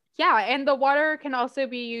 Yeah, and the water can also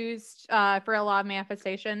be used for a lot of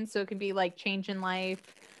manifestations. So it can be like change in life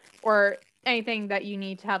or anything that you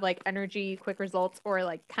need to have like energy, quick results, or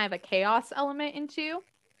like kind of a chaos element into.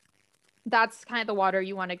 That's kind of the water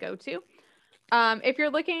you want to go to. If you're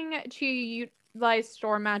looking to utilize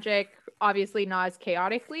storm magic, obviously not as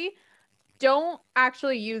chaotically, don't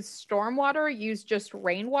actually use storm water, use just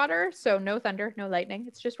rainwater. So no thunder, no lightning,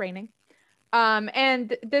 it's just raining.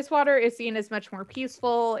 And this water is seen as much more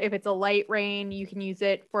peaceful. If it's a light rain, you can use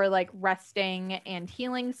it for like resting and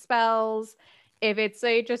healing spells. If it's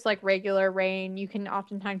just like regular rain, you can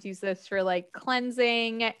oftentimes use this for like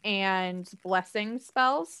cleansing and blessing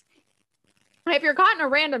spells. If you're caught in a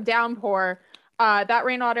random downpour, that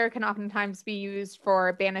rainwater can oftentimes be used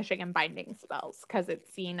for banishing and binding spells because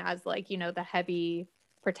it's seen as like, the heavy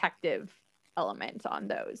protective element on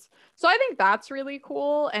those. So I think that's really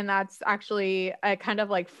cool. And that's actually a kind of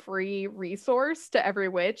like free resource to every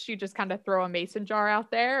witch. You just kind of throw a mason jar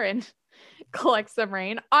out there and collect some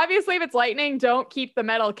rain. Obviously, if it's lightning, don't keep the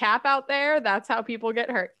metal cap out there. That's how people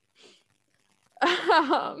get hurt.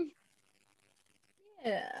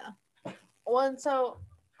 Yeah. One, so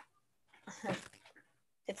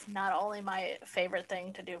it's not only my favorite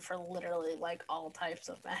thing to do for literally like all types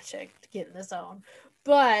of magic to get in the zone,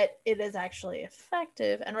 but it is actually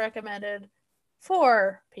effective and recommended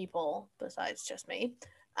for people besides just me.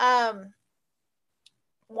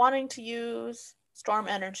 Wanting to use storm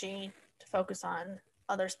energy to focus on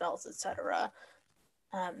other spells, etc.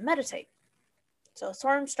 Meditate. So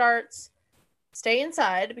storm starts, stay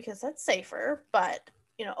inside because that's safer, but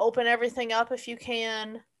open everything up if you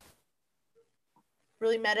can.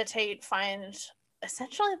 Really meditate, find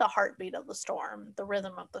essentially the heartbeat of the storm, the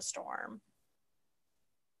rhythm of the storm.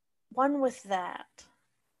 One with that.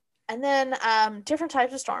 And then different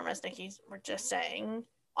types of storm, as Nikki were just saying,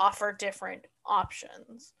 offer different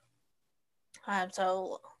options.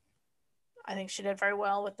 So I think she did very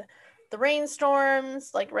well with the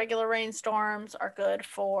rainstorms. Like regular rainstorms are good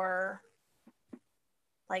for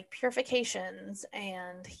like purifications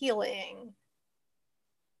and healing,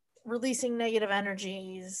 releasing negative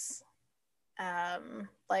energies,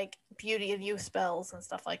 like beauty and youth spells and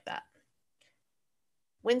stuff like that.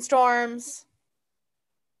 Windstorms,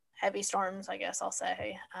 heavy storms, I guess I'll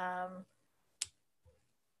say.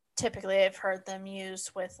 Typically, I've heard them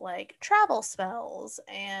used with like travel spells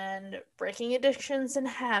and breaking addictions and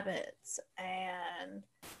habits and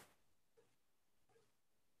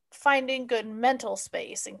finding good mental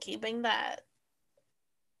space and keeping that.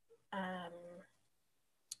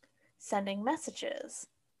 Sending messages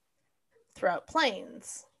throughout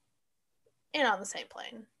planes and on the same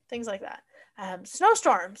plane, things like that.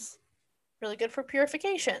 Snowstorms, really good for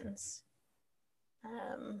purifications.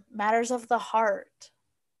 Matters of the heart.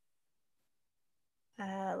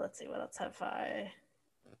 Let's see, what else have I?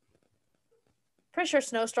 Pretty sure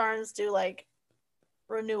snowstorms do like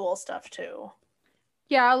renewal stuff too.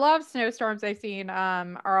 Yeah, a lot of snowstorms I've seen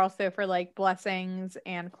are also for like blessings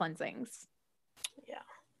and cleansings. Yeah.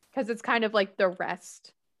 Because it's kind of like the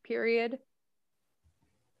rest period.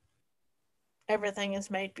 Everything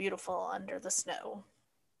is made beautiful under the snow.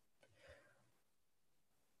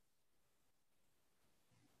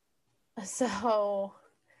 So,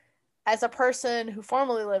 as a person who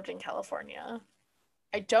formerly lived in California,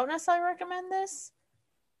 I don't necessarily recommend this,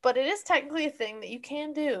 but it is technically a thing that you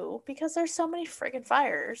can do because there's so many friggin'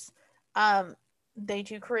 fires. They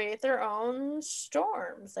do create their own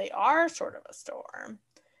storms. They are sort of a storm.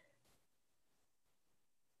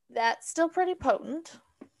 That's still pretty potent.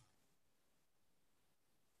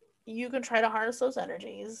 You can try to harness those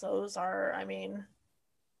energies. Those are,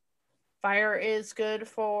 fire is good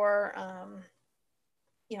for,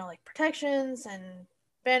 like protections and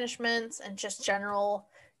banishments and just general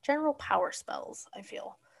power spells, I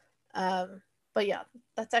feel. But yeah,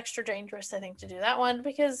 that's extra dangerous, I think, to do that one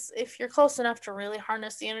because if you're close enough to really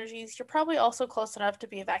harness the energies, you're probably also close enough to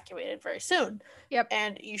be evacuated very soon. Yep.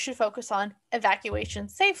 And you should focus on evacuation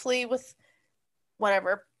safely with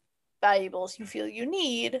whatever valuables you feel you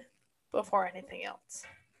need before anything else.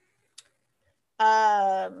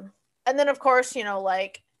 And then, of course,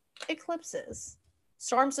 like eclipses.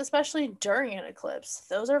 Storms, especially during an eclipse,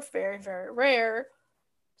 those are very, very rare.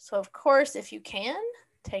 So, of course, if you can,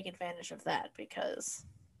 take advantage of that because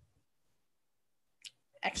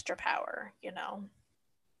extra power,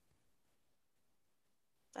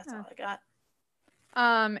 That's all I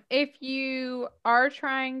got. If you are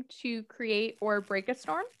trying to create or break a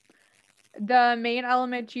storm, the main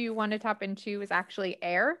element you want to tap into is actually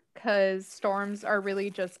air because storms are really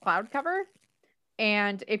just cloud cover.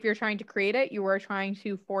 And if you're trying to create it, you are trying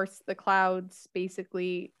to force the clouds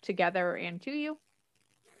basically together and to you.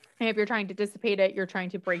 And if you're trying to dissipate it, you're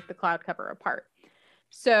trying to break the cloud cover apart.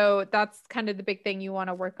 So that's kind of the big thing you want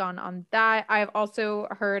to work on that. I've also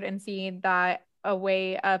heard and seen that a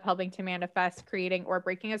way of helping to manifest creating or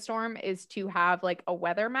breaking a storm is to have like a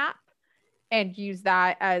weather map and use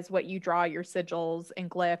that as what you draw your sigils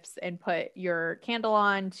and glyphs and put your candle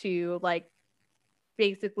on to like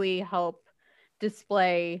basically help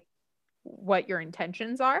display what your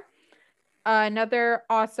intentions are. Another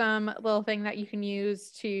awesome little thing that you can use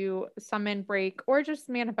to summon, break, or just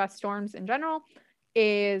manifest storms in general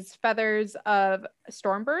is feathers of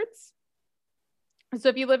storm birds. So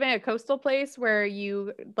if you live in a coastal place where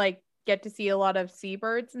you like get to see a lot of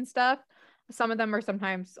seabirds and stuff, some of them are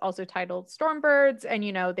sometimes also titled storm birds, and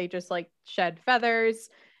they just like shed feathers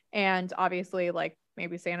and obviously like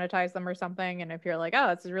maybe sanitize them or something. And if you're like,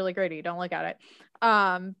 oh, this is really pretty, don't look at it.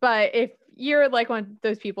 But if you're like one of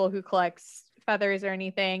those people who collects feathers or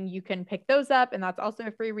anything, you can pick those up, and that's also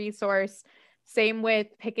a free resource. Same with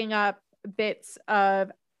picking up bits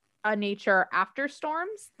of a nature after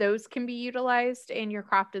storms. Those can be utilized in your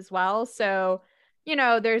craft as well. So,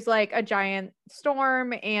 there's like a giant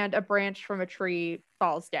storm and a branch from a tree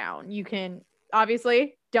falls down. You can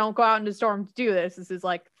obviously don't go out into storm to do this. This is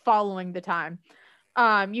like following the time.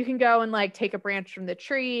 You can go and like take a branch from the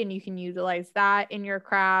tree and you can utilize that in your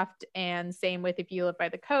craft. And same with if you live by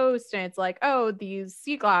the coast and it's like, oh, these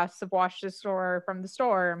sea glass have washed ashore from the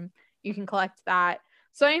storm, you can collect that.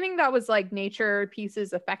 So anything that was like nature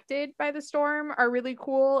pieces affected by the storm are really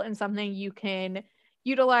cool and something you can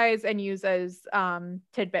utilize and use as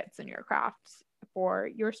tidbits in your crafts for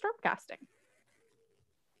your storm casting.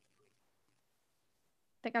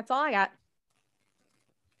 I think that's all I got.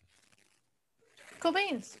 Cool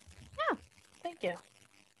beans. Yeah. Thank you.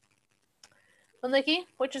 Well, Nikki,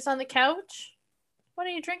 which is on the couch, what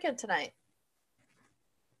are you drinking tonight?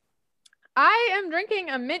 I am drinking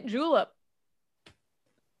a mint julep.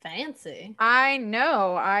 Fancy. I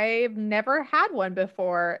know. I've never had one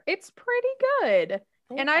before. It's pretty good.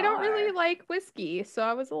 And I don't really like whiskey, so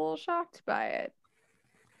I was a little shocked by it.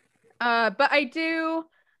 But I do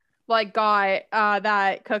got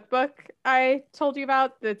that cookbook I told you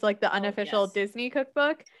about. That's like the unofficial Disney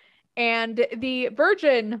cookbook. And the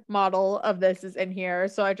virgin model of this is in here.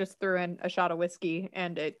 So I just threw in a shot of whiskey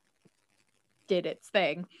and it did its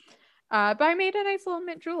thing. But I made a nice little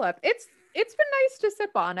mint julep. It's been nice to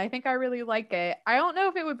sip on. I think I really like it. I don't know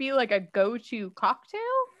if it would be like a go-to cocktail,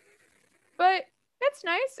 but it's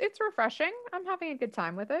nice. It's refreshing. I'm having a good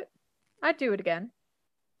time with it. I'd do it again.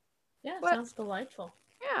 Yeah, sounds delightful.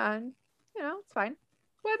 Yeah, it's fine.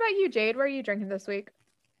 What about you, Jade? What are you drinking this week?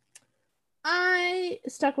 I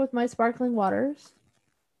stuck with my sparkling waters.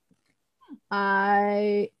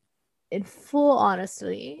 I, in full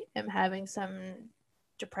honesty, am having some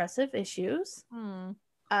depressive issues.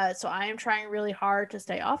 So I am trying really hard to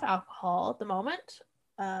stay off alcohol at the moment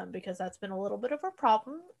because that's been a little bit of a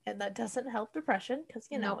problem, and that doesn't help depression because,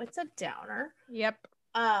 it's a downer. Yep.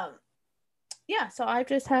 Yeah, so I've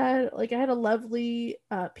just had, I had a lovely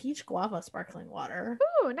peach guava sparkling water.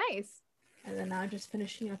 Ooh, nice. And then now I'm just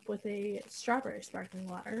finishing up with a strawberry sparkling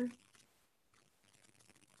water.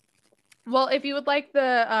 Well, if you would like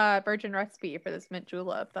the virgin recipe for this mint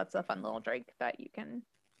julep, that's a fun little drink that you can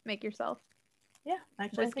make yourself. Yeah,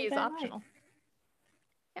 actually, whiskey is optional.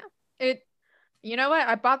 Yeah, you know what?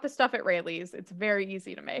 I bought the stuff at Rayleigh's. It's very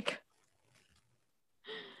easy to make.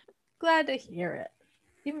 Glad to hear it.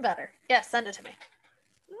 Even better. Yeah, send it to me.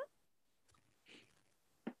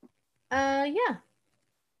 Yeah.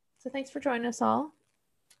 So thanks for joining us all.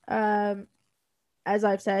 As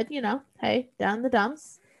I've said, hey, down the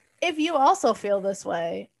dumps. If you also feel this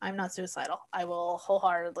way, I'm not suicidal. I will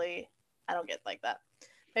wholeheartedly, I don't get like that.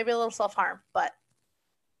 Maybe a little self-harm, but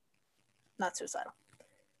not suicidal.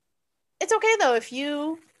 It's okay, though, if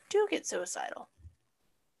you do get suicidal.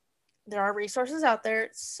 There are resources out there.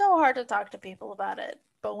 It's so hard to talk to people about it.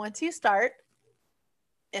 But once you start,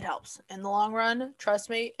 it helps. In the long run, trust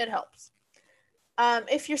me, it helps.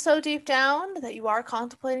 If you're so deep down that you are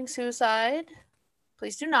contemplating suicide,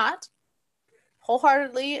 please do not.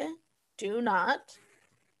 Wholeheartedly, do not.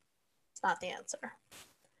 It's not the answer.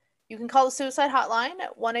 You can call the suicide hotline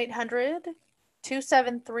at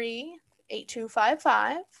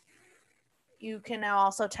 1-800-273-8255. You can now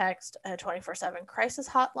also text a 24/7 crisis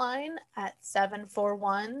hotline at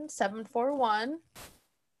 741-741.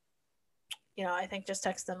 I think just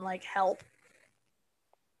text them help,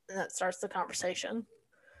 and that starts the conversation.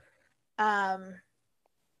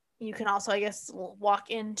 You can also, I guess,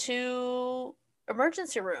 walk into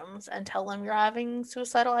emergency rooms and tell them you're having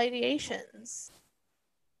suicidal ideations.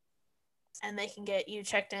 And they can get you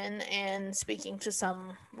checked in and speaking to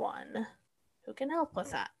someone who can help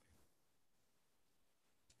with that.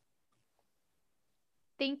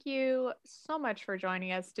 Thank you so much for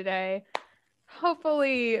joining us today.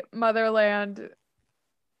 Hopefully Motherland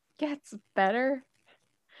gets better.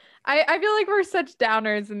 I feel like we're such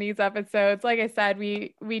downers in these episodes. Like I said,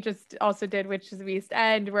 we just also did Witches of East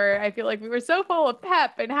End, where I feel like we were so full of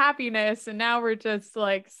pep and happiness, and now we're just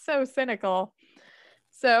so cynical.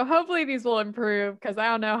 So hopefully these will improve, because I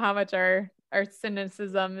don't know how much our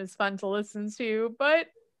cynicism is fun to listen to, but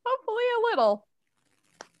hopefully a little.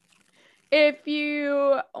 If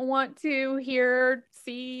you want to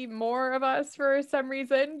see more of us for some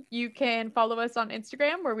reason, you can follow us on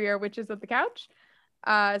Instagram, where we are Witches of the Couch.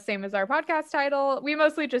 Same as our podcast title. We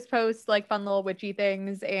mostly just post like fun little witchy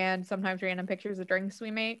things and sometimes random pictures of drinks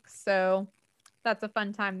we make. So that's a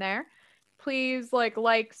fun time there. Please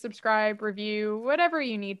like, subscribe, review, whatever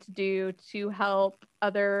you need to do to help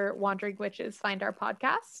other wandering witches find our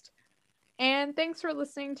podcast. And thanks for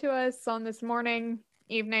listening to us on this morning,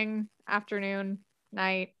 evening, afternoon,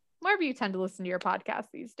 night, wherever you tend to listen to your podcast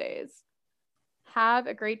these days. Have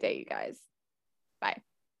a great day, you guys. Bye.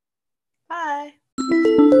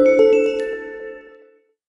 Bye.